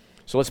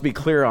 So let's be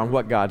clear on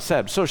what God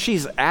said. So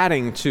she's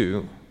adding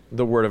to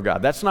the Word of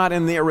God. That's not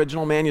in the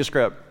original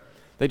manuscript.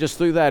 They just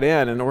threw that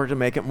in order to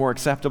make it more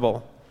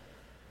acceptable.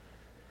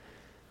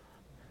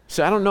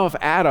 So I don't know if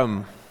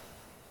Adam,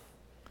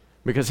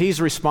 because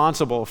he's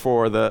responsible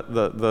for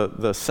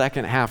the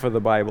second half of the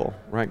Bible,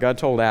 right? God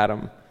told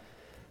Adam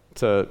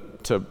to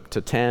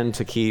tend,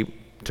 to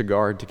keep, to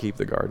guard, to keep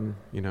the garden,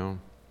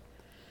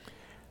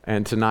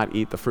 and to not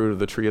eat the fruit of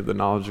the tree of the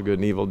knowledge of good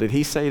and evil. Did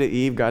he say to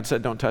Eve, God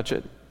said, don't touch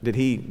it? Did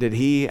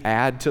he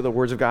add to the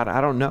words of God?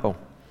 I don't know.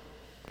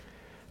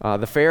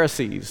 The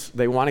Pharisees,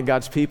 they wanted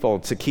God's people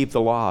to keep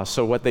the law.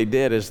 So what they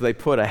did is they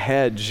put a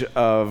hedge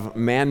of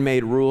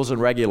man-made rules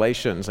and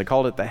regulations. They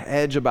called it the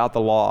hedge about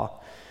the law.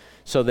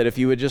 so that if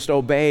you would just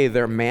obey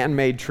their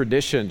man-made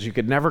traditions, you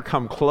could never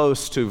come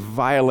close to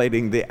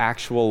violating the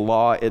actual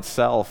law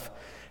itself.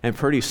 And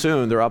pretty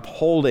soon they're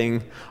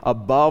upholding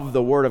above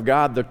the Word of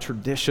God the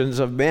traditions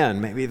of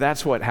men. Maybe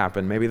that's what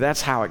happened. Maybe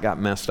that's how it got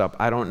messed up.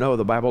 I don't know.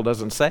 The Bible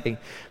doesn't say.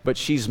 But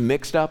she's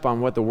mixed up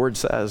on what the Word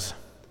says.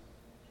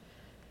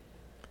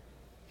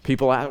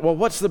 People ask, well,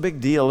 what's the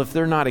big deal if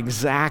they're not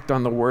exact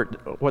on the word,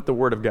 what the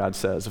Word of God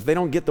says? If they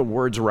don't get the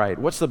words right,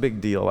 what's the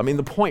big deal? I mean,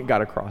 the point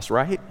got across,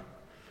 right?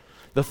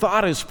 The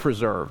thought is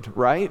preserved,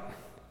 right?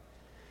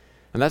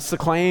 And that's the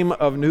claim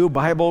of new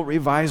Bible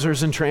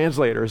revisers and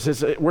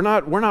translators. We're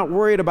not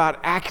worried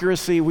about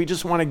accuracy. We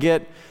just want to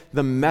get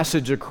the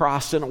message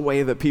across in a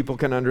way that people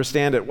can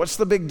understand it. What's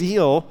the big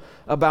deal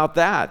about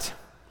that?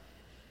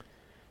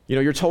 You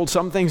know, you're told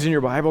some things in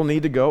your Bible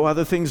need to go,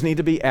 other things need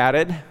to be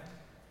added.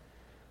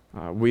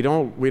 We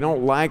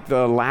don't like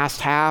the last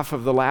half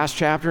of the last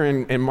chapter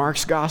in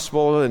Mark's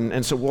gospel,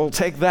 and so we'll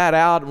take that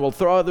out and we'll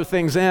throw other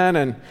things in,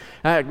 and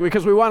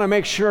because we want to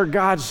make sure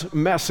God's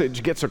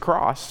message gets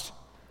across.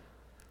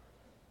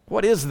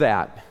 What is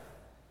that?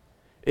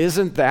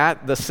 Isn't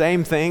that the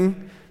same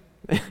thing?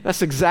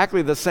 That's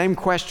exactly the same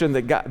question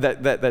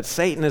that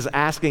Satan is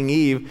asking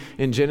Eve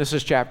in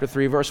Genesis chapter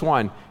 3, verse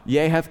 1.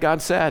 Yea, hath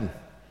God said.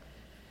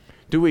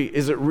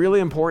 Is it really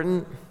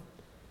important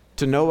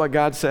to know what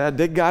God said?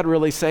 Did God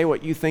really say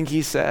what you think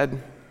He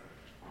said?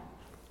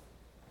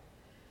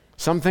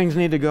 Some things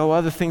need to go,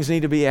 other things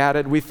need to be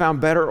added. We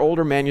found better,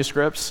 older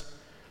manuscripts,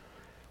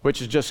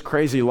 which is just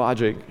crazy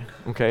logic.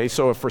 Okay,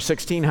 so if for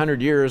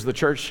 1,600 years the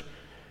church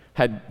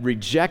had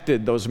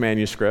rejected those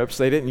manuscripts,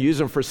 they didn't use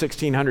them for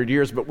 1,600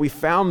 years, but we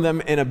found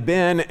them in a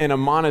bin in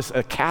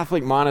a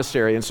Catholic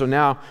monastery, and so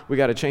now we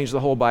got to change the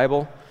whole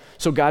Bible.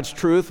 So God's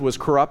truth was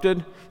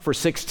corrupted for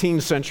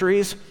 16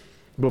 centuries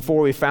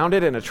before we found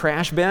it in a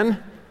trash bin.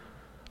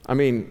 I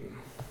mean,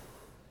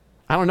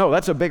 I don't know,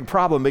 that's a big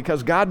problem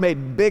because God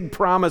made big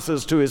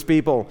promises to His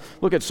people.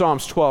 Look at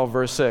Psalms 12,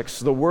 verse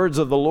 6. The words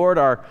of the Lord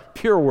are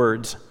pure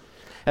words,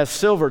 as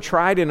silver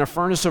tried in a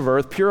furnace of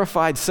earth,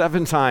 purified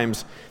 7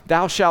 times.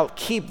 Thou shalt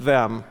keep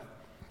them.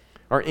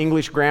 Our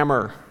English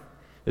grammar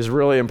is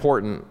really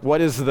important.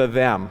 What is the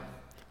them?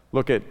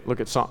 Look at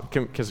Psalm.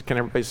 Can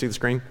everybody see the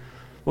screen?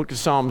 Look at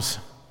Psalms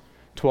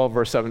 12,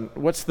 verse 7.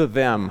 What's the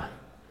them?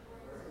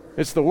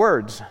 It's the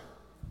words.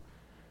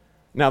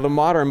 Now, the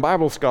modern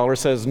Bible scholar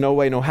says, no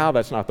way, no how,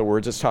 that's not the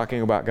words. It's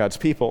talking about God's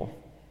people.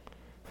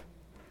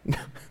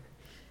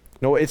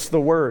 No, it's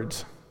the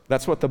words.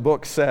 That's what the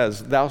book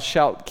says. Thou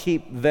shalt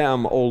keep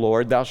them, O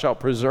Lord. Thou shalt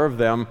preserve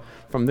them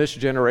from this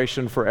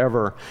generation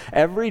forever.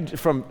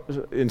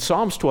 In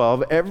Psalms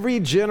 12, every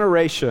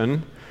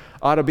generation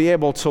ought to be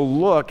able to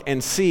look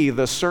and see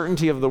the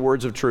certainty of the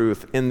words of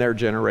truth in their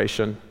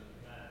generation.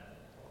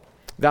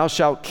 Thou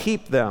shalt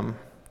keep them.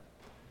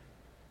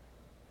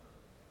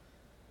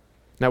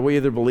 Now, we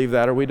either believe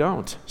that or we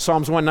don't.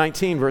 Psalms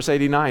 119, verse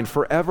 89,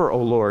 forever, O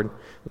Lord,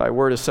 thy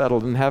word is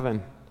settled in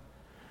heaven.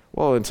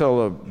 Well,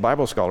 until a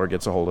Bible scholar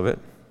gets a hold of it.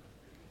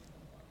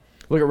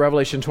 Look at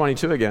Revelation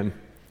 22 again,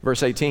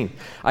 verse 18.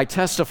 I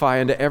testify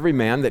unto every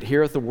man that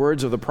heareth the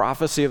words of the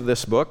prophecy of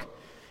this book.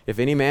 If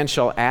any man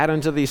shall add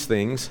unto these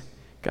things,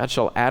 God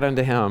shall add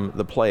unto him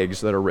the plagues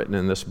that are written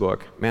in this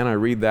book. Man, I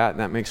read that and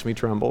that makes me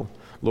tremble.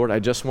 Lord, I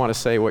just want to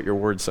say what your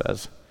word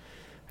says.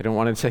 I don't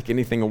want to take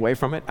anything away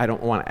from it. I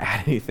don't want to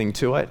add anything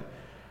to it.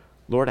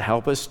 Lord,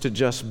 help us to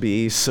just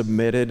be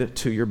submitted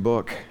to your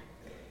book.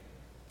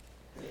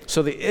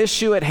 So the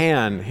issue at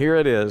hand, here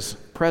it is,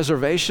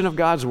 preservation of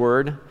God's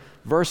word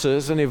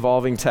versus an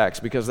evolving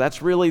text, because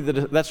that's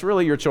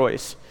really your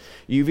choice.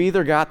 You've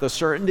either got the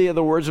certainty of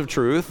the words of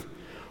truth,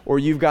 or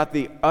you've got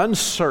the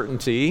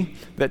uncertainty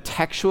that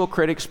textual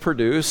critics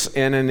produce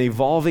in an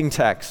evolving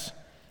text.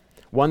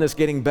 One that's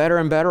getting better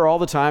and better all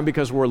the time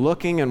because we're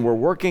looking and we're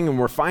working and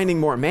we're finding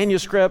more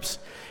manuscripts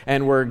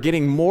and we're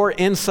getting more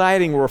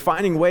insight and we're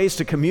finding ways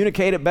to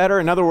communicate it better.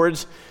 In other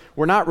words,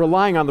 we're not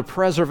relying on the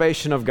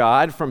preservation of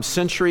God from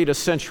century to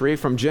century,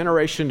 from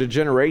generation to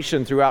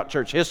generation throughout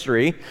church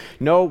history.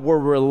 No, we're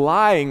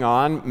relying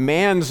on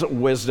man's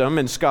wisdom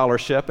and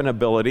scholarship and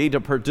ability to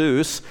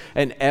produce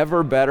an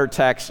ever better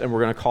text, and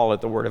we're going to call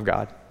it the Word of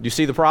God. Do you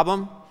see the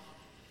problem?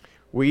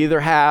 We either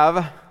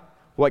have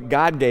what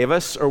God gave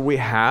us, or we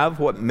have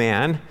what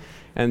man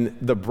and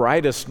the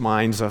brightest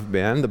minds of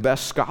men, the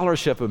best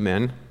scholarship of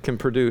men can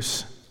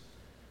produce.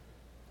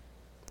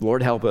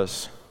 Lord, help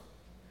us.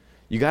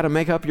 You got to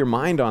make up your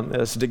mind on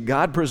this. Did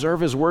God preserve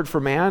His word for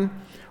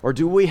man, or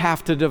do we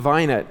have to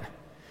divine it?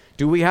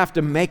 Do we have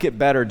to make it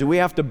better? Do we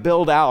have to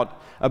build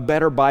out a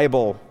better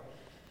Bible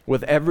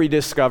with every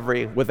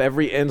discovery, with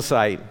every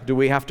insight? Do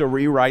we have to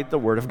rewrite the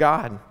Word of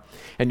God?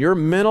 And your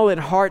mental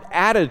and heart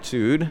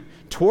attitude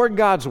toward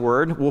God's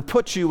word will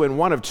put you in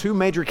one of two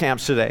major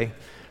camps today: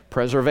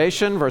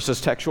 preservation versus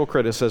textual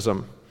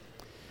criticism.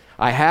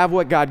 I have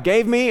what God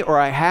gave me, or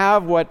I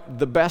have what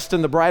the best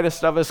and the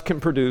brightest of us can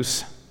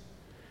produce.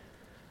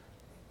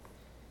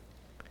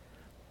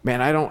 Man,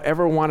 I don't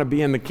ever want to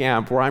be in the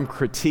camp where I'm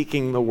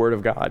critiquing the Word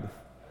of God.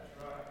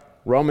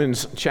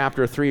 Romans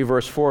chapter 3,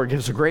 verse 4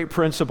 gives a great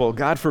principle.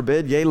 God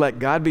forbid, yea, let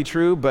God be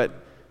true, but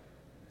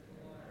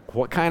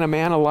what kind of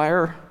man a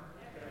liar?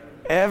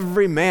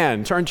 Every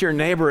man. Turn to your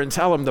neighbor and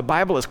tell him the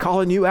Bible is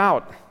calling you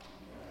out.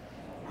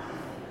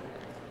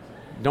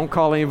 Don't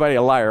call anybody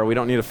a liar. We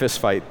don't need a fist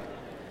fight.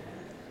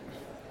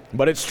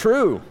 But it's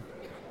true.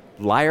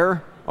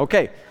 Liar.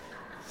 Okay.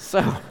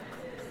 So,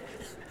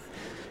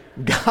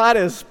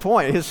 his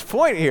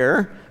point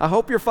here, I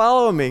hope you're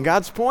following me.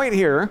 God's point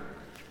here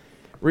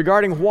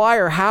regarding why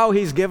or how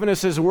he's given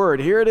us his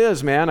word. Here it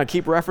is, man. I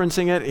keep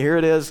referencing it. Here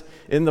it is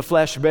in the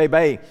flesh,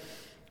 baby.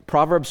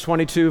 Proverbs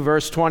 22,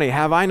 verse 20.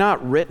 Have I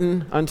not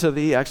written unto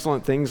thee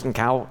excellent things and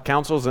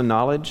counsels and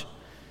knowledge,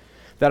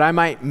 that I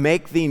might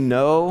make thee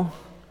know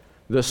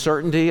the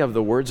certainty of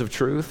the words of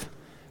truth,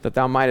 that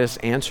thou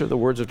mightest answer the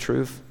words of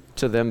truth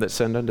to them that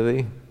send unto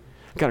thee?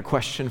 I've got a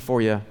question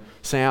for you.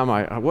 Sam,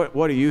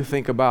 what do you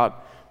think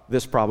about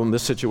this problem,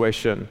 this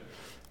situation,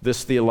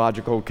 this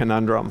theological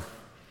conundrum?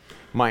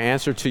 My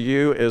answer to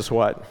you is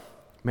what?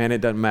 Man,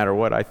 it doesn't matter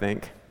what I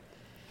think.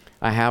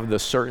 I have the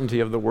certainty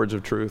of the words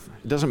of truth.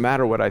 It doesn't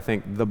matter what I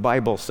think. The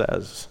Bible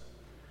says,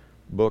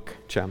 book,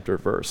 chapter,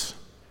 verse.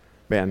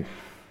 Man,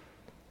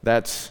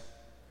 that's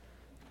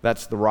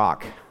the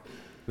rock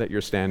that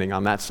you're standing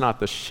on. That's not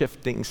the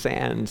shifting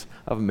sands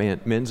of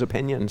men's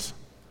opinions.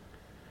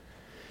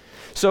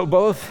 So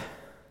both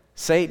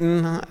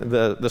Satan,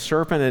 the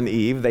serpent, and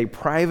Eve, they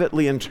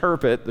privately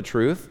interpret the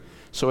truth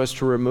so as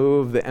to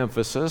remove the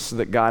emphasis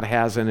that God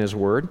has in his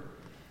word.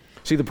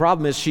 See, the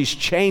problem is she's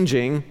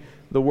changing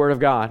the word of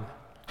God.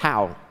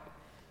 How?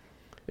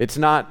 It's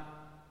not,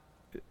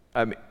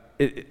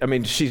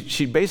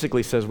 she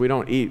basically says we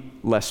don't eat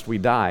lest we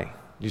die.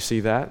 Do you see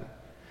that?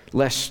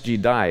 Lest ye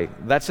die.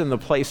 That's in the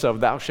place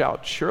of thou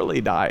shalt surely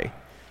die.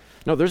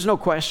 No, there's no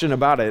question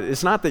about it.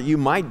 It's not that you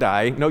might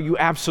die. No, you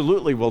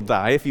absolutely will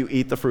die if you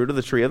eat the fruit of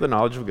the tree of the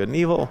knowledge of good and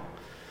evil.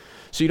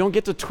 So you don't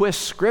get to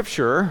twist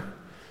Scripture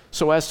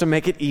so as to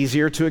make it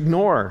easier to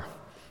ignore.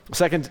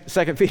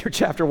 Second Peter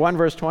chapter 1,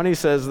 verse 20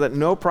 says that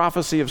no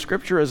prophecy of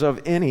Scripture is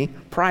of any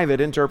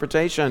private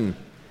interpretation.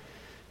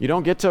 You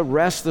don't get to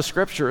wrest the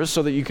Scriptures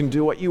so that you can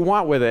do what you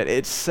want with it.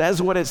 It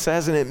says what it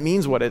says and it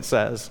means what it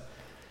says.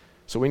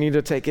 So we need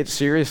to take it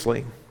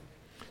seriously.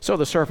 So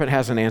the serpent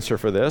has an answer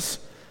for this.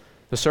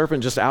 The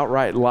serpent just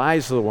outright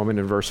lies to the woman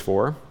in verse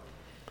 4. And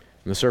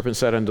the serpent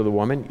said unto the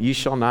woman, ye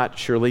shall not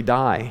surely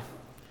die.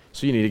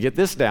 So you need to get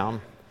this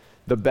down.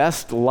 The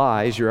best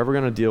lies you're ever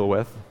going to deal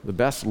with, the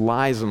best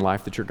lies in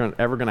life that you're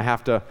ever going to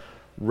have to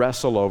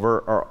wrestle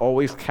over are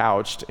always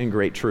couched in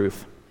great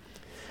truth.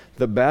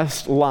 The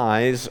best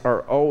lies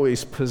are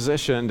always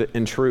positioned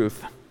in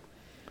truth.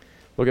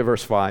 Look at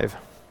verse 5.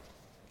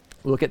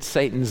 Look at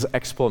Satan's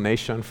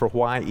explanation for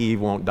why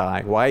Eve won't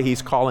die, why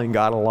he's calling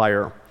God a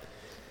liar.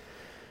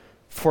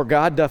 For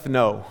God doth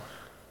know.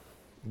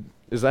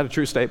 Is that a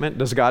true statement?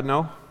 Does God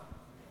know?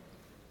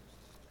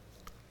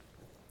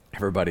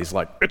 Everybody's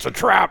like, it's a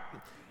trap.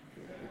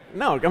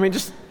 No,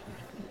 just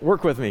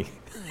work with me.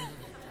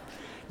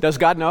 Does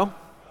God know?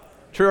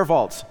 True or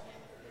false?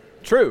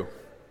 True.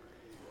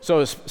 So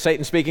is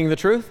Satan speaking the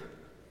truth?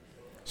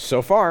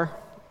 So far,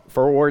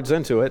 4 words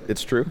into it,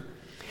 it's true.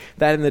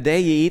 That in the day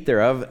ye eat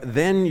thereof,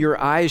 then your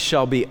eyes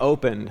shall be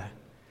opened.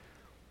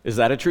 Is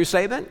that a true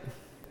statement?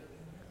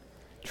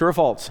 True or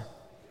false?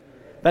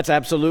 That's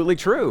absolutely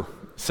true,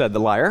 said the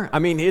liar.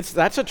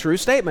 That's a true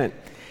statement.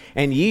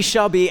 And ye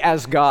shall be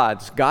as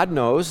gods. God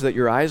knows that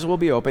your eyes will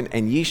be open,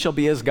 and ye shall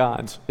be as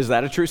gods. Is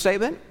that a true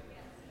statement?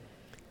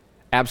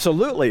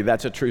 Absolutely,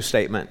 that's a true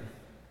statement.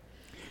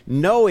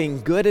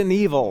 Knowing good and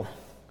evil.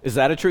 Is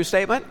that a true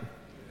statement?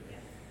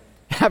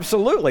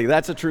 Absolutely,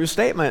 that's a true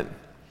statement.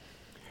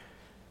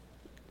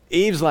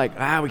 Eve's like,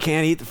 we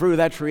can't eat the fruit of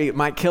that tree. It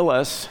might kill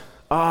us.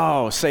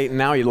 Oh, Satan,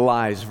 now he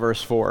lies.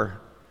 Verse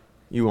 4,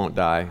 you won't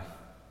die.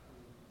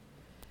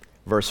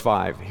 Verse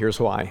 5, here's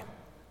why.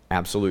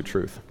 Absolute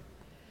truth.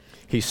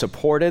 He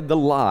supported the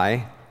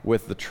lie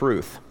with the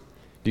truth.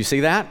 Do you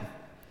see that?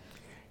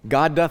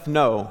 God doth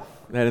know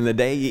that in the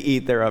day you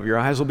eat thereof, your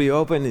eyes will be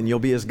open and you'll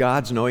be as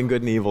gods, knowing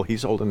good and evil.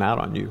 He's holding out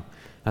on you.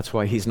 That's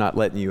why he's not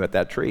letting you at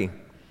that tree.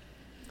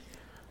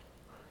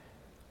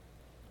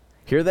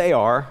 Here they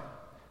are,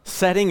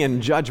 setting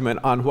in judgment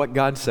on what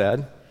God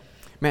said.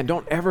 Man,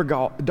 don't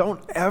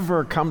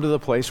ever come to the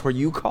place where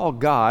you call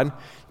God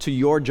to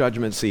your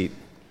judgment seat,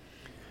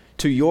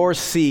 to your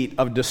seat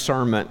of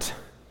discernment.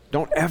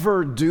 Don't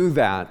ever do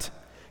that.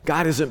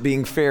 God isn't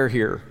being fair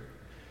here.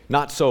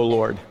 Not so,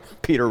 Lord.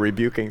 Peter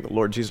rebuking the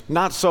Lord Jesus.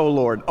 Not so,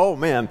 Lord. Oh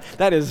man,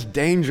 that is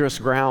dangerous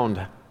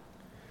ground.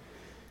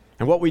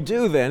 And what we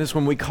do then is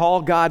when we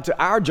call God to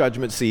our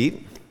judgment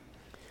seat,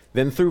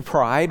 then through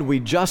pride, we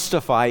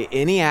justify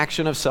any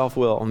action of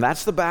self-will. And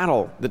that's the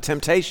battle. The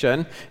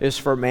temptation is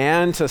for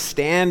man to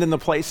stand in the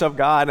place of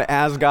God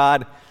as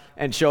God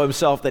and show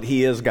himself that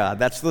he is God.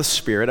 That's the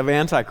spirit of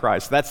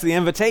Antichrist. That's the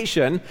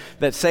invitation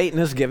that Satan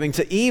is giving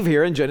to Eve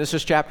here in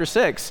Genesis chapter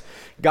 6.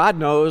 God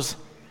knows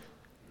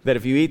that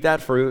if you eat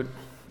that fruit,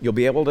 you'll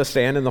be able to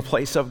stand in the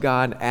place of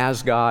God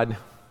as God.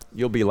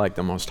 You'll be like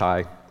the Most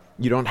High.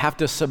 You don't have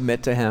to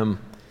submit to him.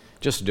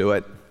 Just do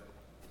it.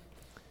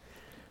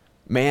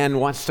 Man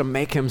wants to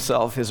make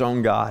himself his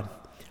own God.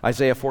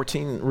 Isaiah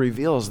 14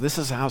 reveals this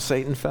is how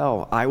Satan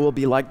fell. I will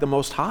be like the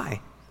Most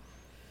High.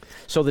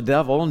 So the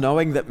devil,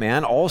 knowing that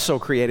man, also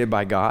created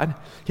by God,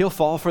 he'll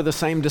fall for the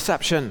same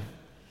deception.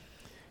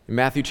 In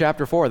Matthew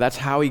chapter 4, that's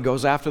how he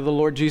goes after the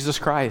Lord Jesus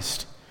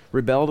Christ.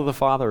 Rebel to the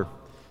Father.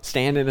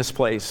 Stand in his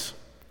place.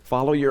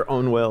 Follow your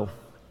own will.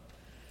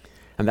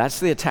 And that's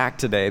the attack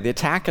today. The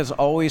attack is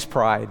always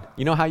pride.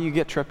 You know how you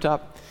get tripped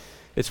up?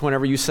 It's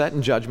whenever you set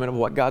in judgment of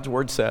what God's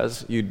word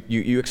says.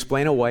 You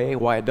explain away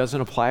why it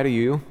doesn't apply to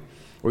you.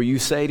 Or you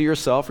say to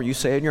yourself, or you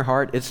say in your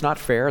heart, it's not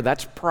fair.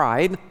 That's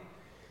pride.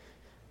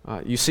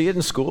 You see it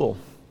in school.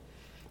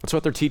 That's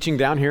what they're teaching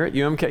down here at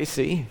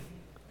UMKC.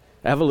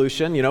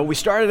 Evolution. We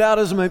started out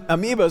as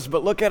amoebas,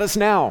 but look at us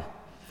now.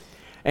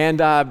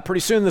 And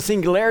pretty soon the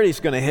singularity is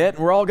going to hit,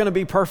 and we're all going to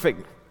be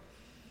perfect.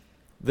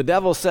 The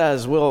devil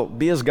says we'll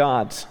be as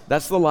gods.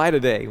 That's the lie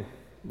today,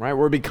 right?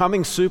 We're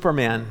becoming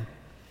Superman.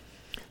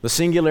 The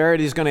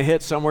singularity is going to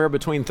hit somewhere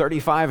between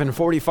 35 and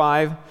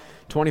 45,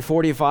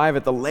 2045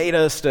 at the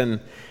latest, and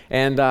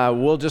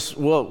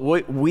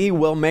we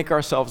will make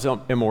ourselves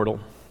immortal.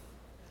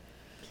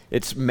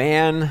 It's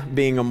man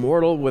being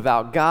immortal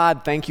without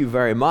God. Thank you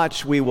very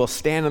much. We will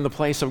stand in the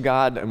place of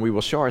God, and we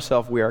will show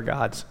ourselves we are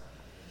gods.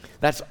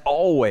 That's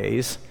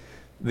always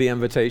the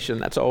invitation.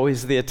 That's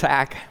always the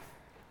attack.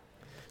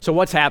 So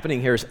what's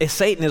happening here is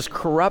Satan is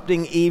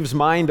corrupting Eve's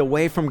mind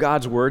away from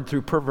God's word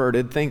through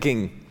perverted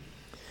thinking.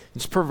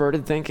 It's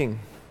perverted thinking.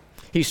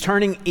 He's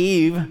turning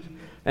Eve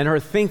and her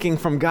thinking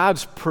from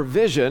God's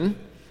provision,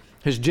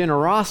 his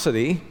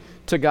generosity,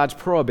 to God's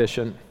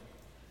prohibition.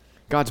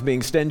 God's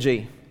being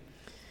stingy.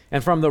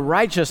 And from the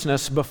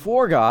righteousness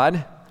before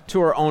God to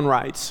her own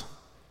rights.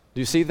 Do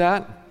you see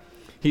that?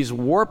 He's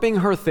warping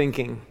her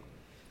thinking.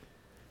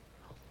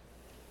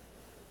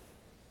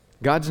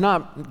 God's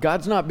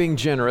not being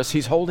generous.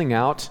 He's holding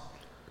out.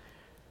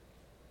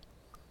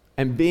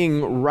 And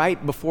being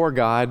right before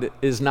God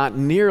is not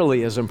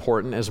nearly as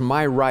important as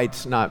my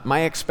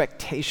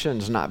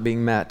expectations not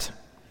being met.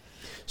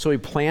 So he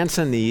plants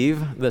in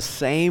Eve the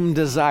same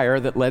desire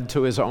that led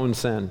to his own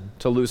sin,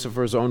 to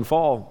Lucifer's own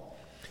fall.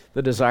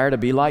 The desire to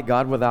be like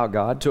God without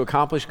God, to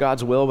accomplish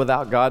God's will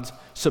without God's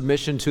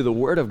submission to the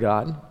Word of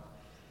God.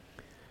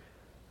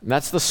 And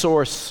that's the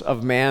source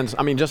of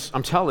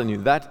I'm telling you,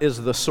 that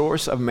is the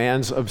source of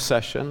man's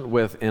obsession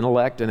with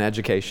intellect and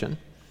education.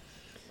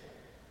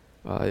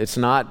 It's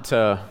not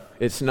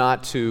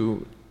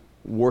to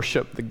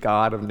worship the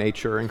God of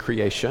nature and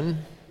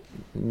creation.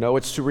 No,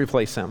 it's to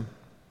replace him.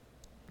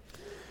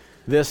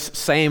 This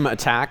same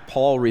attack,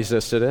 Paul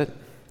resisted it.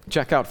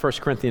 Check out 1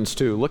 Corinthians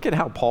 2. Look at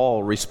how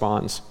Paul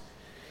responds.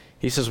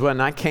 He says, when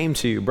I came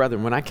to you,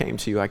 brethren, I came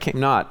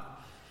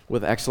not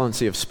with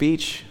excellency of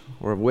speech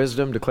or of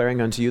wisdom,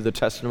 declaring unto you the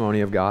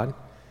testimony of God.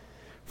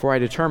 For I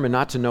determined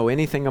not to know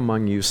anything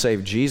among you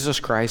save Jesus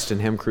Christ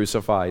and him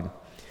crucified.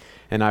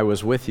 And I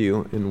was with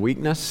you in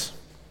weakness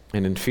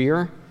and in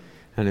fear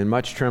and in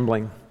much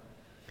trembling.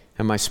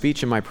 And my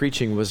speech and my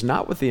preaching was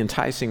not with the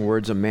enticing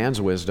words of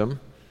man's wisdom,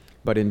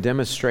 but in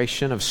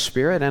demonstration of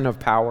spirit and of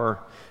power,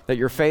 that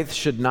your faith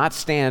should not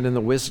stand in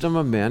the wisdom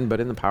of men, but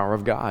in the power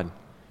of God.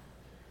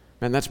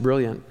 Man, that's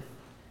brilliant.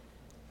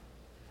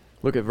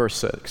 Look at verse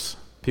 6.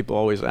 People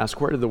always ask,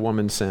 where did the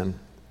woman sin?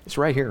 It's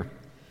right here.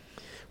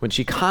 When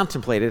she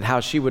contemplated how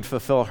she would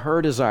fulfill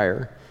her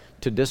desire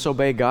to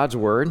disobey God's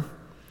word,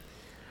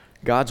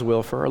 God's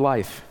will for her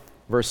life.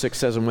 Verse 6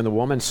 says, and when the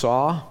woman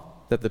saw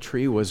that the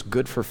tree was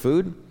good for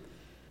food,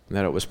 and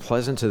that it was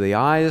pleasant to the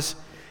eyes,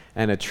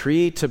 and a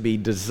tree to be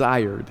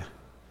desired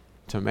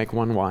to make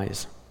one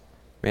wise.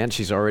 Man,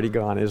 she's already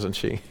gone, isn't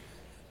she?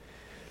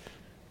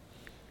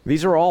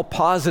 These are all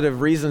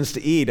positive reasons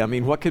to eat.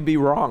 What could be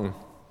wrong?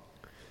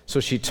 So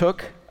she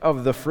took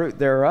of the fruit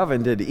thereof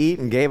and did eat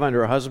and gave unto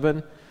her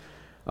husband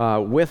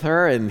with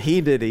her, and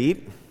he did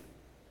eat.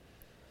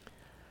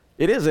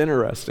 It is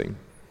interesting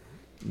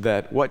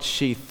that what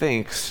she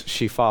thinks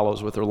she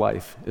follows with her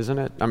life, isn't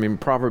it?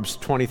 Proverbs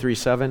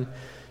 23:7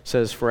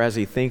 says, for as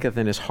he thinketh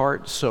in his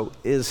heart, so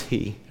is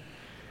he.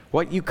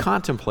 What you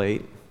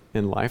contemplate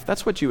in life,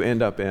 that's what you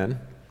end up in.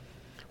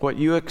 What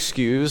you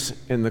excuse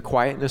in the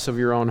quietness of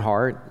your own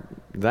heart,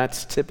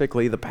 that's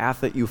typically the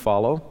path that you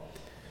follow.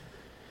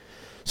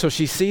 So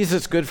she sees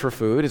it's good for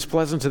food, it's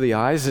pleasant to the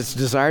eyes, it's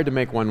desired to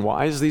make one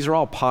wise. These are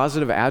all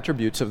positive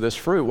attributes of this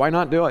fruit. Why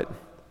not do it?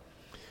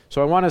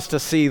 So I want us to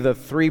see the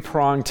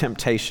three-pronged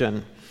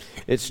temptation.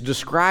 It's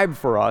described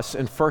for us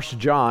in 1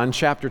 John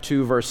chapter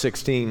 2, verse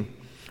 16.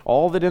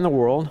 All that is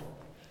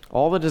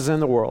in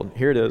the world,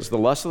 here it is, the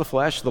lust of the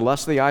flesh, the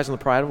lust of the eyes, and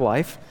the pride of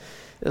life,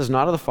 is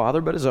not of the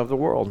Father, but is of the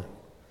world.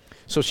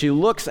 So she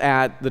looks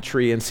at the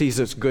tree and sees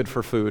it's good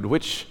for food.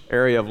 Which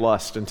area of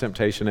lust and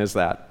temptation is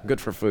that? Good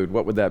for food.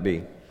 What would that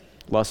be?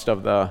 Lust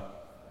of the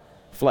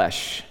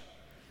flesh.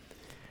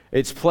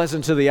 It's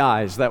pleasant to the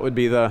eyes. That would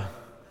be the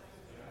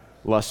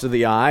lust of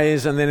the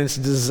eyes. And then it's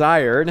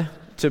desired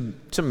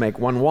to make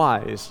one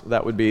wise.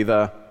 That would be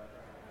the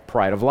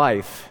pride of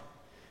life.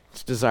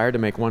 It's desire to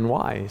make one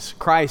wise.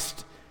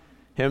 Christ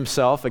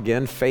himself,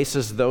 again,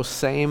 faces those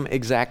same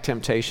exact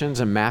temptations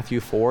in Matthew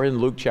 4 and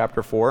Luke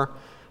chapter 4.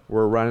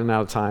 We're running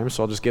out of time,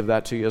 so I'll just give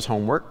that to you as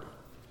homework.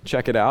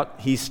 Check it out.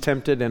 He's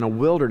tempted in a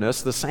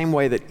wilderness the same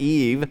way that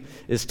Eve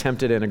is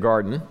tempted in a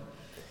garden.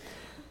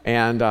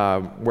 And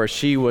where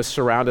she was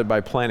surrounded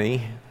by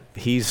plenty,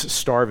 he's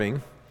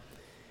starving.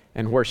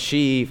 And where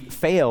she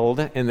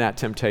failed in that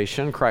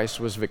temptation, Christ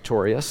was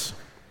victorious.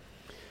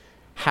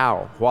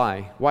 How?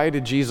 Why? Why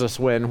did Jesus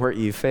win where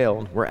Eve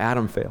failed, where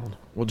Adam failed?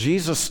 Well,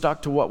 Jesus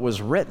stuck to what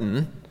was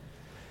written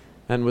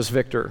and was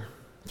victor.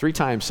 3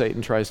 times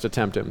Satan tries to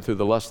tempt him through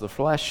the lust of the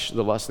flesh,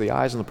 the lust of the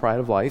eyes, and the pride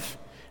of life.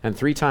 And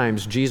 3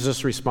 times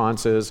Jesus'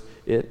 response is,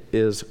 "It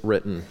is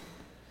written."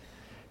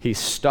 He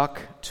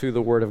stuck to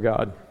the Word of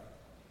God.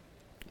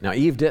 Now,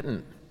 Eve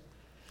didn't.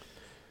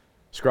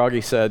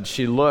 Scroggie said,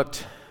 "She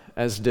looked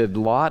as did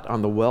Lot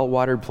on the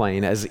well-watered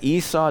plain, as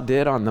Esau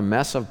did on the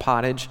mess of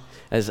pottage,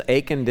 as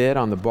Achan did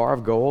on the bar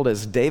of gold,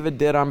 as David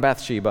did on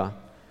Bathsheba.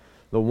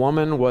 The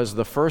woman's was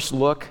the first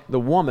look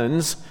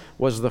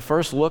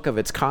of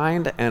its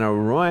kind, and a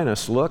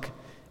ruinous look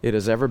it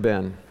has ever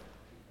been."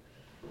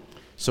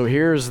 So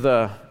here's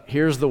the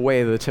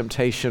way the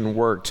temptation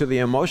worked. To the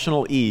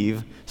emotional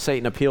Eve,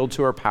 Satan appealed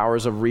to her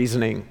powers of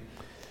reasoning.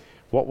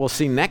 What we'll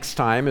see next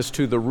time is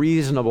to the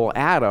reasonable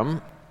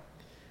Adam,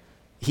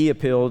 he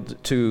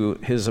appealed to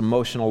his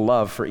emotional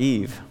love for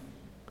Eve.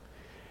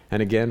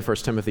 And again,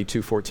 1 Timothy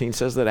 2:14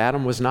 says that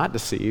Adam was not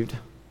deceived,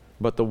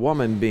 but the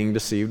woman being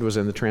deceived was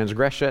in the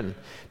transgression.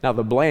 Now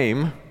the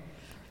blame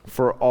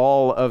for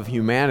all of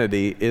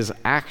humanity is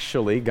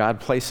actually, God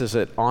places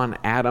it on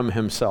Adam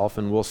himself,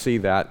 and we'll see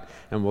that,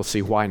 and we'll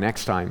see why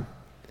next time.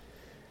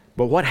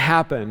 But what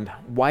happened?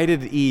 Why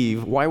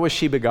was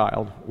she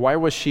beguiled? Why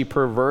was she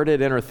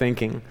perverted in her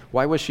thinking?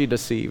 Why was she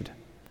deceived?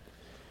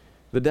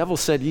 The devil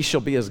said, "Ye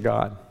shall be as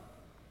God.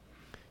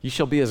 Ye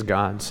shall be as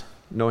gods,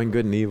 knowing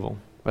good and evil."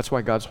 That's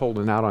why God's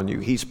holding out on you.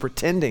 He's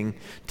pretending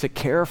to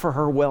care for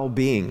her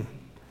well-being,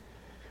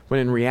 when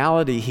in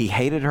reality, he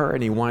hated her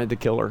and he wanted to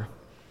kill her.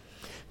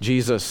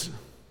 Jesus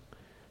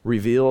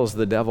reveals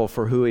the devil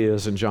for who he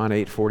is in John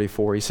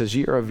 8:44. He says,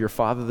 "Ye are of your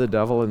father the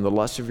devil, and the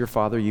lust of your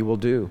father ye will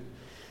do.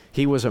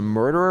 He was a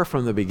murderer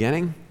from the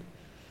beginning,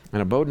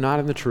 and abode not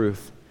in the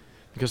truth,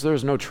 because there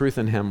is no truth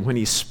in him. When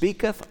he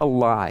speaketh a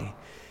lie,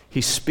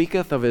 he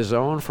speaketh of his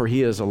own, for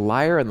he is a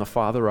liar and the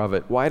father of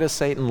it." Why does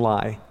Satan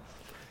lie?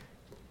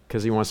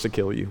 Because he wants to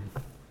kill you.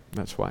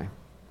 That's why.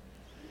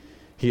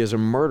 He is a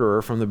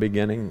murderer from the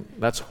beginning.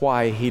 That's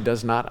why he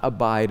does not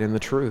abide in the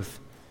truth.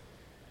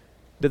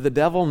 Did the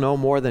devil know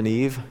more than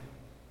Eve?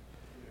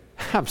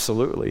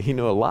 Absolutely. He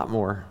knew a lot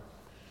more.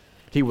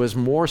 He was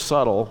more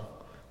subtle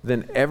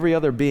than every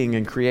other being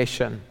in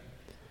creation.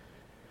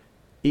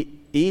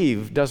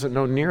 Eve doesn't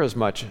know near as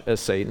much as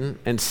Satan,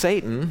 and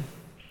Satan,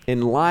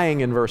 in lying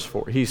in verse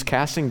 4, he's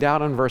casting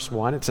doubt in verse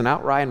 1, it's an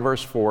outright in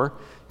verse 4,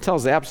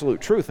 tells the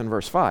absolute truth in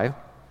verse 5.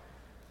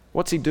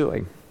 What's he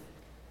doing?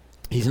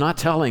 He's not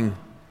telling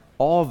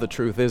all the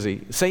truth, is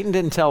he? Satan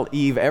didn't tell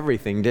Eve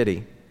everything, did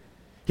he?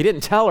 He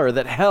didn't tell her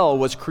that hell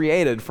was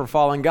created for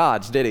fallen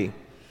gods, did he?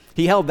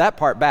 He held that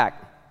part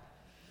back.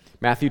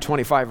 Matthew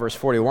 25, verse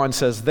 41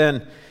 says,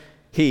 "Then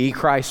he,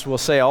 Christ, will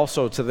say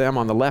also to them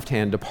on the left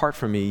hand, Depart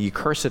from me, ye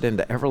cursed,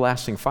 into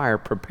everlasting fire,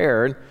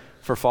 prepared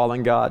for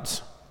fallen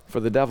gods, for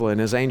the devil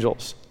and his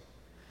angels."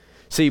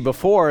 See,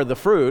 before the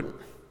fruit,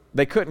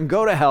 they couldn't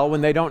go to hell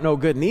when they don't know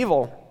good and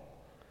evil.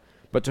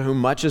 But to whom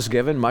much is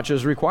given, much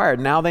is required.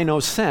 Now they know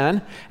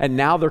sin, and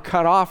now they're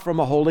cut off from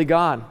a holy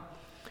God.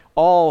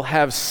 All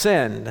have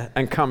sinned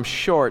and come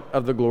short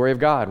of the glory of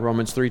God.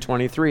 Romans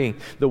 3:23.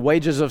 The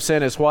wages of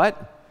sin is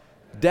what?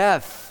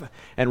 Death.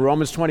 And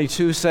Romans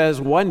 22 says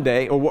one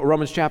day, or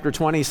Romans chapter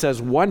 20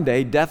 says one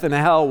day, death and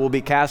hell will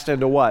be cast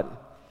into what?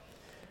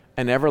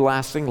 An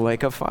everlasting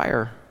lake of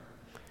fire.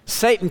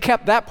 Satan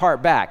kept that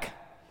part back.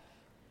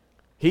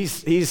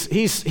 He's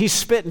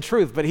spitting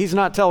truth, but he's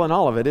not telling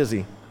all of it, is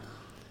he?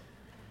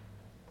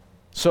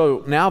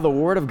 So now the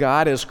Word of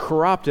God is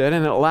corrupted,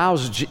 and it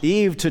allows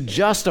Eve to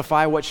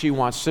justify what she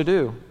wants to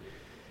do.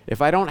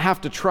 If I don't have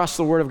to trust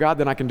the Word of God,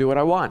 then I can do what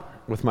I want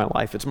with my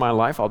life. It's my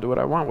life. I'll do what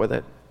I want with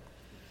it.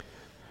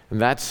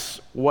 And that's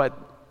what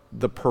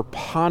the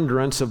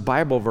preponderance of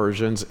Bible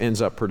versions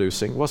ends up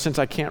producing. Well, since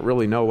I can't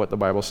really know what the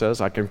Bible says,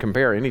 I can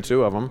compare any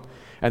two of them,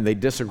 and they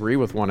disagree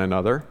with one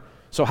another.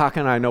 So how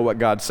can I know what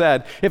God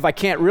said? If I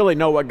can't really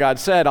know what God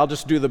said, I'll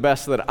just do the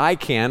best that I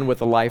can with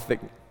the life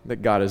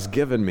that God has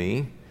given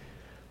me.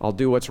 I'll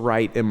do what's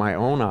right in my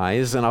own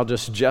eyes, and I'll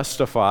just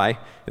justify.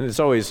 And it's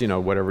always,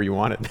 whatever you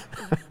wanted.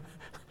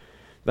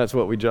 That's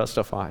what we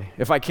justify.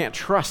 If I can't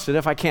trust it,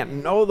 if I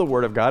can't know the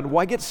Word of God,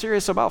 why get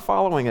serious about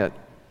following it?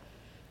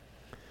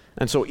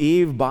 And so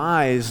Eve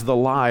buys the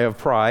lie of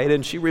pride,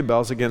 and she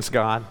rebels against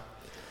God.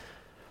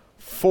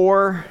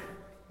 Point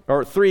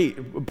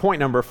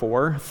number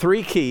 4,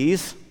 3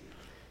 keys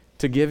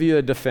to give you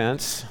a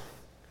defense,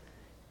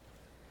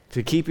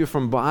 to keep you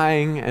from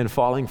buying and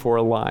falling for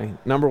a lie.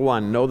 Number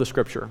 1, know the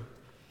Scripture.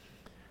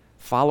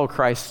 Follow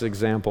Christ's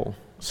example.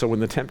 So when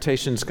the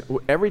temptations,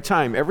 every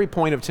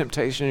point of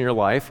temptation in your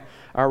life,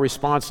 our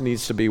response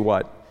needs to be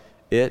what?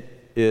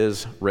 It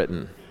is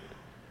written.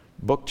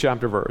 Book,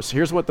 chapter, verse.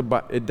 Here's what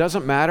it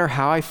doesn't matter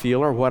how I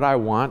feel or what I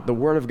want. The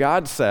Word of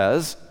God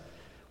says,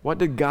 what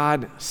did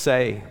God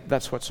say?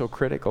 That's what's so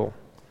critical.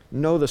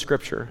 Know the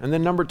Scripture. And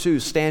then number 2,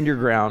 stand your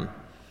ground.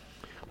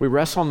 We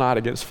wrestle not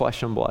against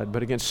flesh and blood,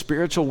 but against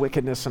spiritual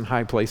wickedness in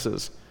high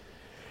places.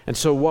 And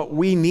so what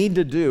we need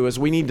to do is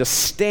we need to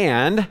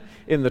stand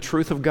in the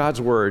truth of God's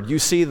Word. You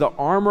see the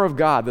armor of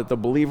God that the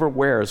believer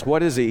wears.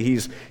 What is he?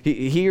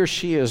 He or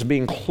she is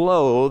being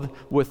clothed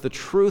with the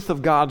truth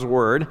of God's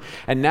Word.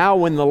 And now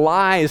when the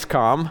lies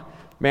come,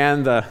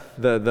 man, the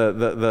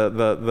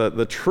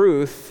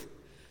truth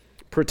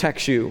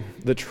protects you.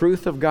 The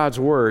truth of God's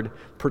Word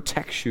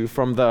protects you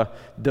from the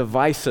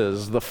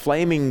devices, the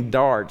flaming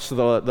darts,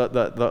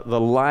 the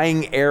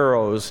lying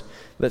arrows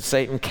that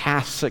Satan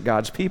casts at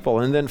God's people.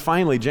 And then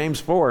finally, James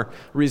 4,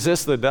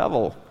 resist the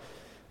devil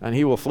and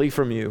he will flee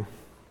from you.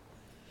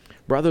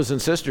 Brothers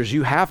and sisters,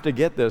 you have to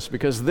get this,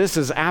 because this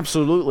is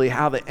absolutely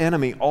how the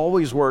enemy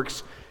always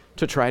works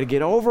to try to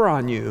get over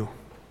on you.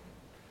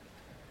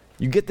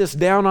 You get this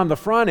down on the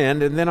front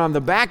end, and then on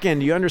the back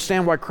end, you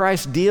understand why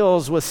Christ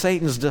deals with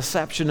Satan's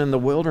deception in the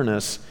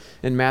wilderness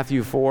in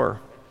Matthew 4.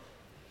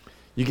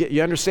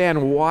 You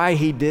understand why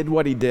he did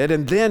what he did,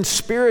 and then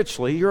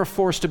spiritually, you're a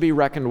force to be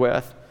reckoned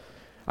with.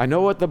 I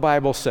know what the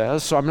Bible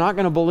says, so I'm not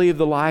going to believe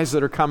the lies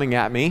that are coming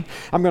at me.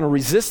 I'm going to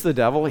resist the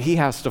devil. He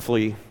has to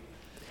flee,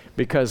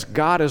 because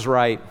God is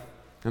right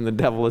and the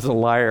devil is a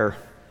liar.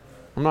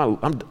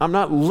 I'm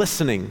not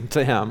listening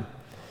to him.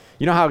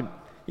 You know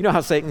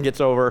how Satan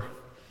gets over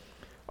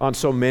on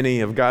so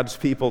many of God's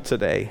people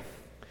today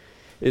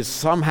is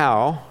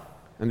somehow,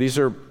 and these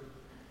are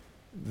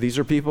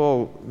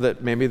people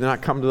that maybe they're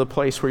not come to the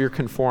place where you're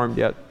conformed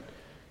yet,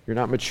 you're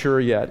not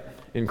mature yet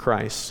in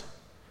Christ.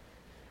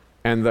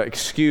 And the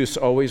excuse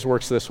always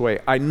works this way.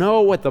 I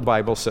know what the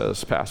Bible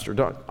says,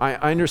 Pastor. I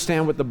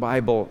understand what the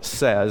Bible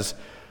says,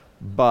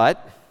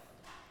 but,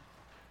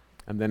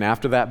 and then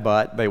after that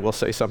but, they will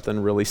say something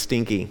really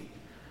stinky.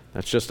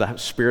 That's just a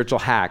spiritual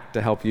hack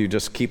to help you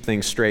just keep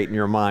things straight in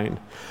your mind.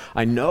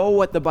 I know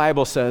what the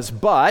Bible says,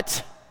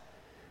 but,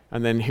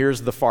 and then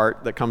here's the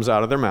fart that comes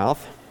out of their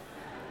mouth.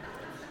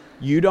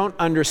 You don't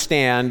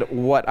understand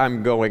what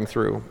I'm going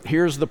through.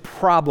 Here's the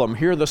problem.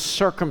 Here are the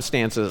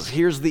circumstances.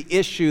 Here's the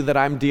issue that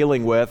I'm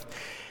dealing with.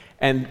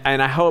 And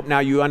I hope now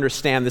you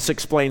understand this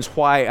explains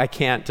why I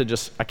can't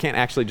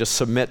actually just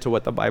submit to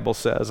what the Bible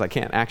says. I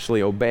can't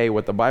actually obey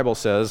what the Bible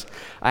says.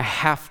 I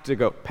have to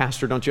go,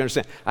 Pastor, don't you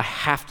understand? I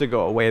have to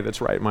go a way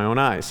that's right in my own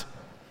eyes.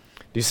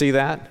 Do you see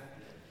that?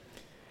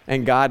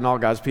 And God and all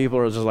God's people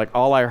are just like,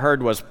 all I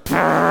heard was,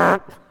 I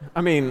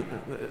mean,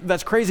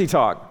 that's crazy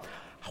talk.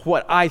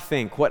 What I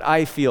think, what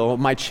I feel,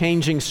 my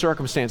changing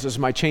circumstances,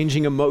 my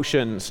changing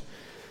emotions,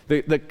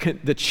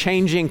 the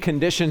changing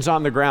conditions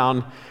on the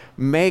ground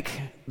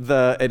make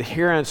the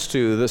adherence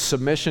to, the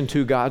submission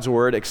to God's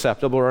Word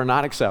acceptable or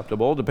not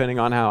acceptable, depending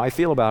on how I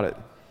feel about it.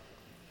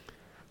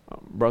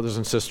 Brothers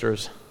and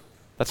sisters,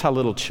 that's how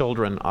little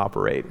children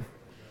operate.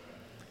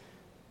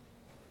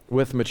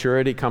 With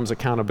maturity comes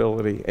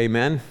accountability.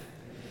 Amen?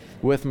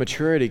 With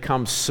maturity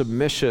comes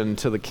submission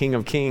to the King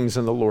of Kings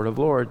and the Lord of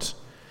Lords.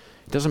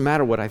 It doesn't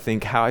matter what I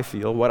think, how I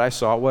feel, what I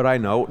saw, what I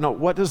know. No,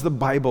 what does the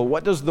Bible,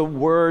 what does the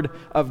Word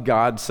of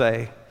God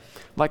say?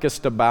 I'd like us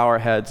to bow our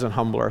heads and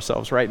humble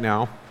ourselves right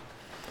now.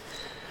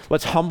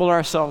 Let's humble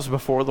ourselves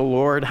before the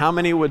Lord. How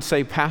many would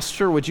say,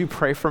 Pastor, would you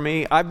pray for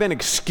me? I've been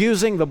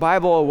excusing the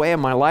Bible away in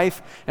my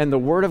life, and the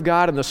Word of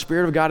God and the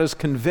Spirit of God is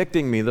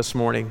convicting me this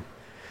morning.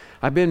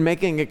 I've been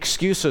making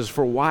excuses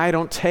for why I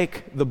don't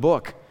take the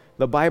book,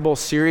 the Bible,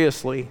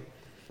 seriously.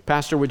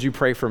 Pastor, would you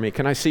pray for me?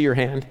 Can I see your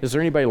hand? Is there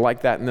anybody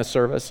like that in this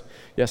service?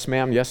 Yes,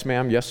 ma'am. Yes,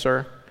 ma'am. Yes,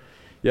 sir.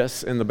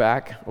 Yes, in the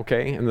back.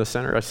 Okay, in the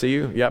center. I see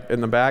you. Yep,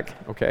 in the back.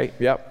 Okay,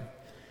 yep.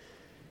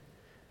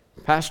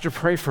 Pastor,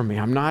 pray for me.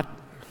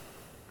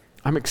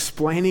 I'm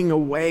explaining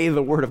away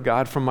the Word of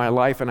God from my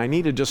life, and I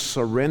need to just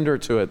surrender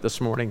to it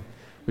this morning.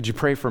 Would you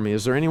pray for me?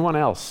 Is there anyone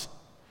else?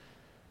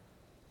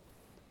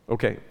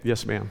 Okay,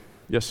 yes, ma'am.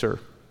 Yes, sir.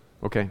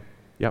 Okay,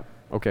 yep,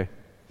 okay.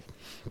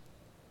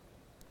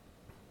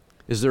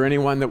 Is there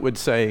anyone that would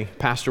say,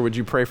 Pastor, would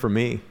you pray for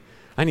me?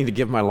 I need to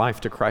give my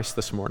life to Christ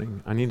this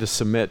morning. I need to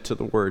submit to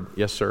the Word.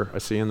 Yes, sir. I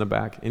see you in the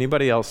back.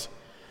 Anybody else?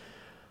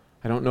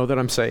 I don't know that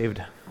I'm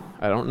saved.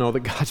 I don't know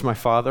that God's my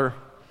Father.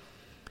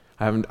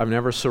 I've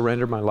never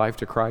surrendered my life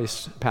to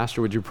Christ.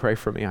 Pastor, would you pray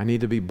for me? I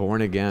need to be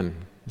born again.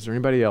 Is there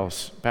anybody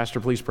else? Pastor,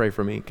 please pray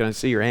for me. Can I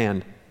see your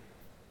hand?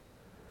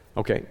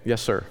 Okay.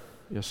 Yes, sir.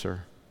 Yes,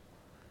 sir.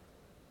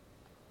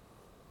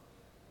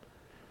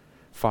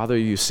 Father,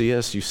 you see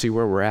us. You see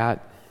where we're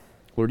at.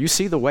 Lord, you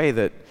see the way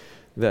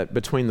that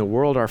between the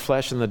world, our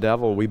flesh, and the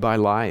devil, we buy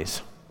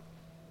lies.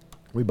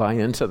 We buy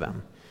into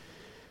them.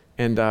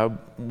 And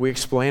we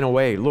explain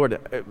away. Lord,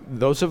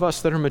 those of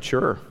us that are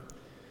mature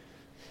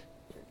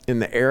in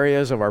the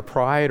areas of our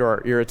pride or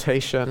our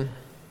irritation,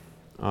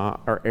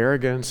 our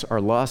arrogance, our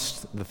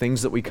lust, the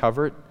things that we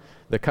covet,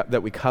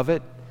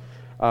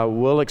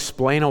 we'll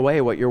explain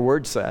away what your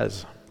word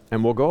says,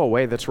 and we'll go a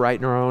way that's right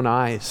in our own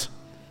eyes.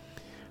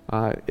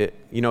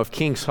 If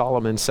King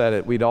Solomon said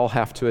it, we'd all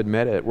have to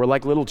admit it. We're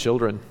like little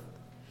children.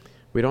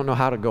 We don't know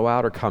how to go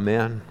out or come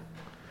in.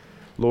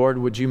 Lord,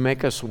 would you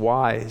make us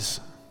wise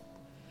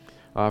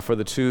for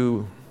the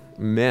two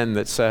men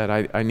that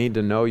said, I need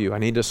to know you. I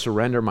need to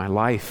surrender my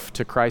life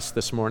to Christ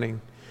this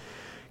morning.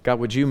 God,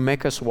 would you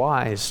make us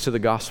wise to the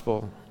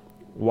gospel,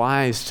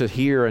 wise to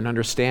hear and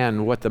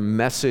understand what the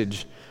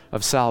message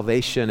of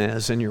salvation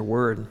is in your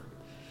word.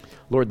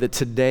 Lord, that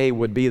today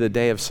would be the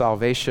day of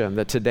salvation,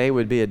 that today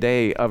would be a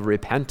day of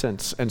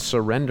repentance and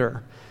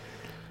surrender.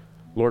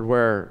 Lord,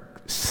 where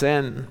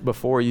sin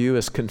before you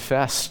is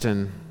confessed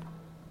and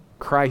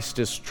Christ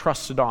is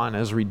trusted on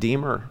as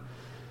Redeemer,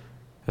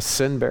 as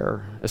sin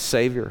bearer, as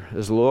Savior,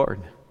 as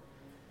Lord.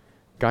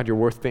 God, you're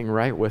worth being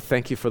right with.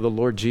 Thank you for the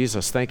Lord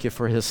Jesus. Thank you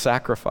for his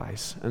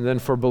sacrifice. And then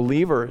for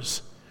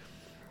believers,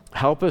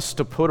 help us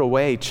to put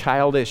away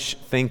childish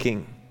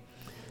thinking.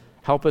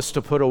 Help us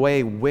to put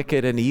away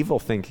wicked and evil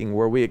thinking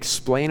where we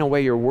explain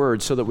away your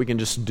word so that we can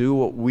just do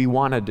what we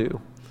want to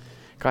do.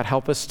 God,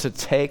 help us to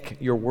take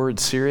your word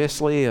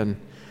seriously and,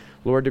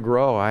 Lord, to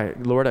grow.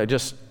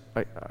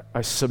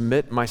 I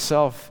submit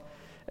myself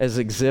as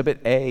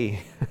Exhibit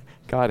A.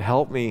 God,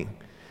 help me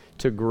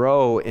to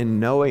grow in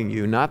knowing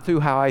you, not through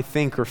how I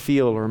think or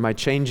feel or my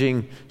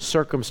changing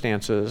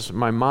circumstances,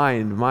 my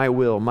mind, my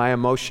will, my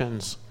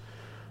emotions.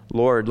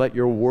 Lord, let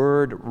your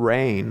word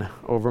reign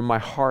over my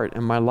heart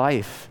and my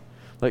life.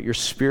 Let your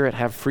spirit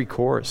have free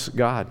course.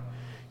 God,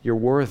 you're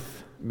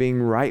worth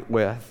being right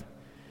with.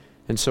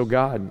 And so,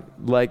 God,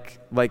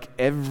 like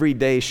every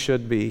day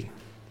should be,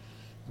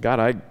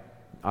 God,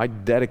 I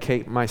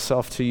dedicate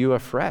myself to you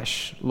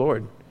afresh.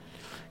 Lord,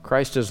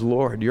 Christ is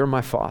Lord. You're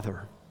my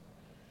Father.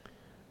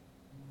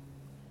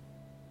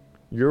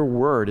 Your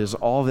word is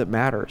all that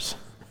matters.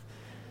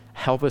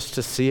 Help us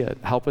to see it.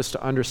 Help us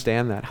to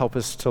understand that. Help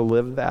us to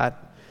live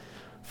that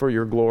for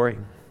your glory.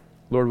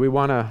 Lord, we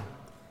want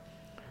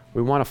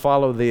to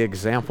follow the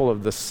example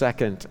of the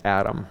second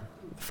Adam.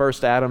 The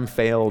first Adam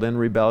failed in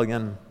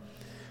rebellion.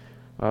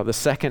 The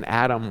second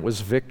Adam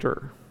was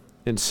victor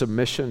in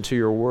submission to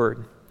your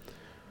word.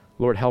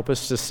 Lord, help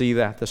us to see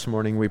that this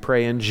morning. We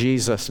pray in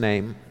Jesus'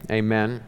 name. Amen.